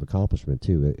sense of accomplishment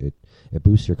too. It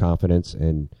boosts your confidence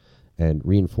and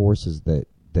reinforces that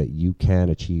you can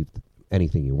achieve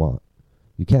anything you want.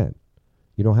 You can.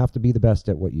 You don't have to be the best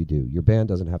at what you do. Your band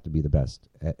doesn't have to be the best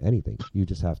at anything. You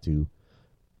just have to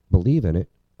believe in it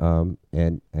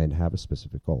and have a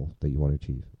specific goal that you want to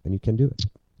achieve, and you can do it.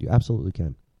 You absolutely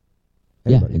can.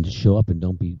 Anybody and just show up and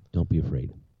don't be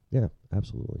afraid. Yeah,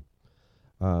 absolutely.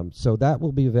 So that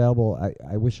will be available.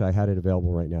 I wish I had it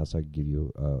available right now so I could give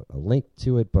you a link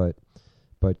to it, but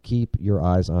keep your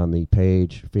eyes on the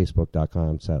page,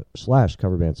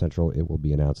 facebook.com/coverband central. It will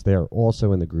be announced there.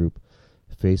 Also in the group,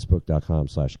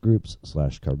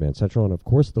 facebook.com/groups/coverband central. And of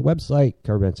course, the website,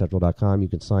 coverbandcentral.com. You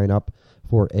can sign up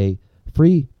for a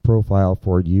free profile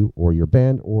for you or your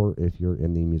band, or if you're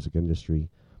in the music industry,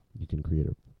 you can create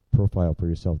a profile for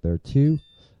yourself there too.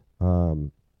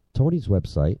 Tony's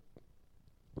website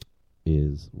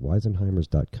is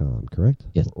Weisenheimers.com, correct?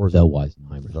 Yes, or the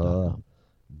Weisenheimers.com.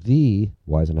 The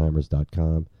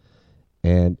Weisenheimers.com.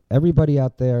 And everybody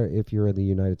out there, if you're in the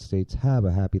United States, have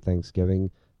a happy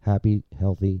Thanksgiving. Happy,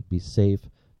 healthy, be safe.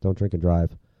 Don't drink and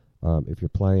drive. If you're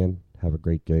playing, have a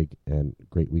great gig and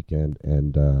great weekend.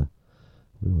 And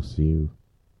we will see you.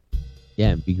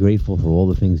 Yeah, and be grateful for all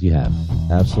the things you have.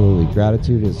 Absolutely.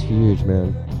 Gratitude is huge,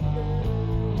 man.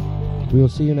 We will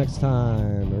see you next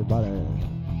time, everybody.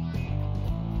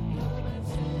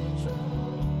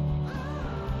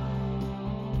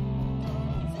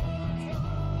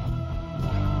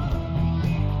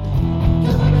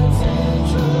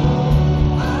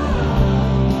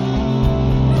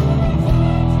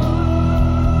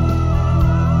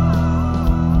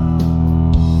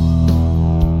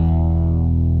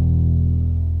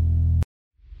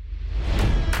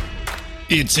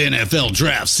 It's NFL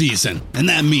draft season, and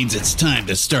that means it's time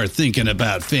to start thinking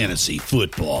about fantasy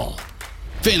football.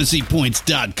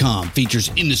 FantasyPoints.com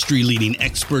features industry-leading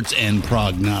experts and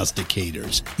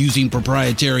prognosticators using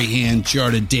proprietary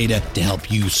hand-charted data to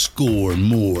help you score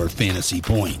more fantasy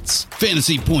points.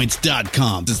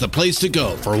 FantasyPoints.com is the place to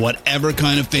go for whatever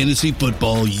kind of fantasy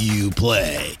football you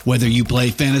play. Whether you play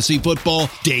fantasy football,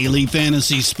 daily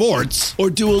fantasy sports,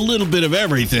 or do a little bit of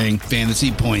everything,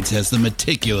 Fantasy Points has the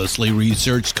meticulously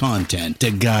researched content to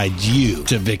guide you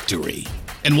to victory.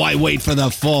 And why wait for the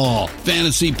fall?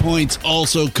 Fantasy Points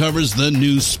also covers the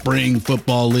new spring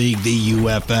football league, the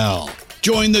UFL.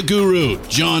 Join the guru,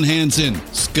 John Hansen,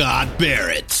 Scott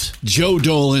Barrett, Joe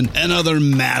Dolan, and other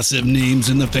massive names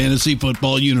in the fantasy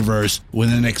football universe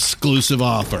with an exclusive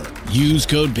offer. Use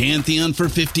code Pantheon for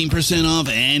 15% off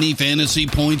any Fantasy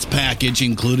Points package,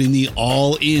 including the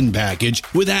all-in package,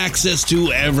 with access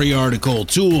to every article,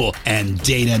 tool, and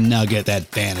data nugget that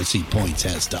Fantasy Points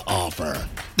has to offer.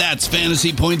 That's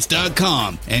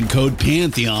FantasyPoints.com and code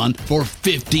Pantheon for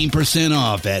 15%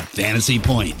 off at Fantasy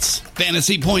Points.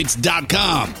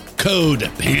 FantasyPoints.com,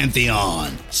 code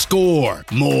Pantheon. Score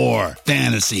more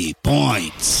fantasy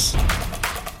points.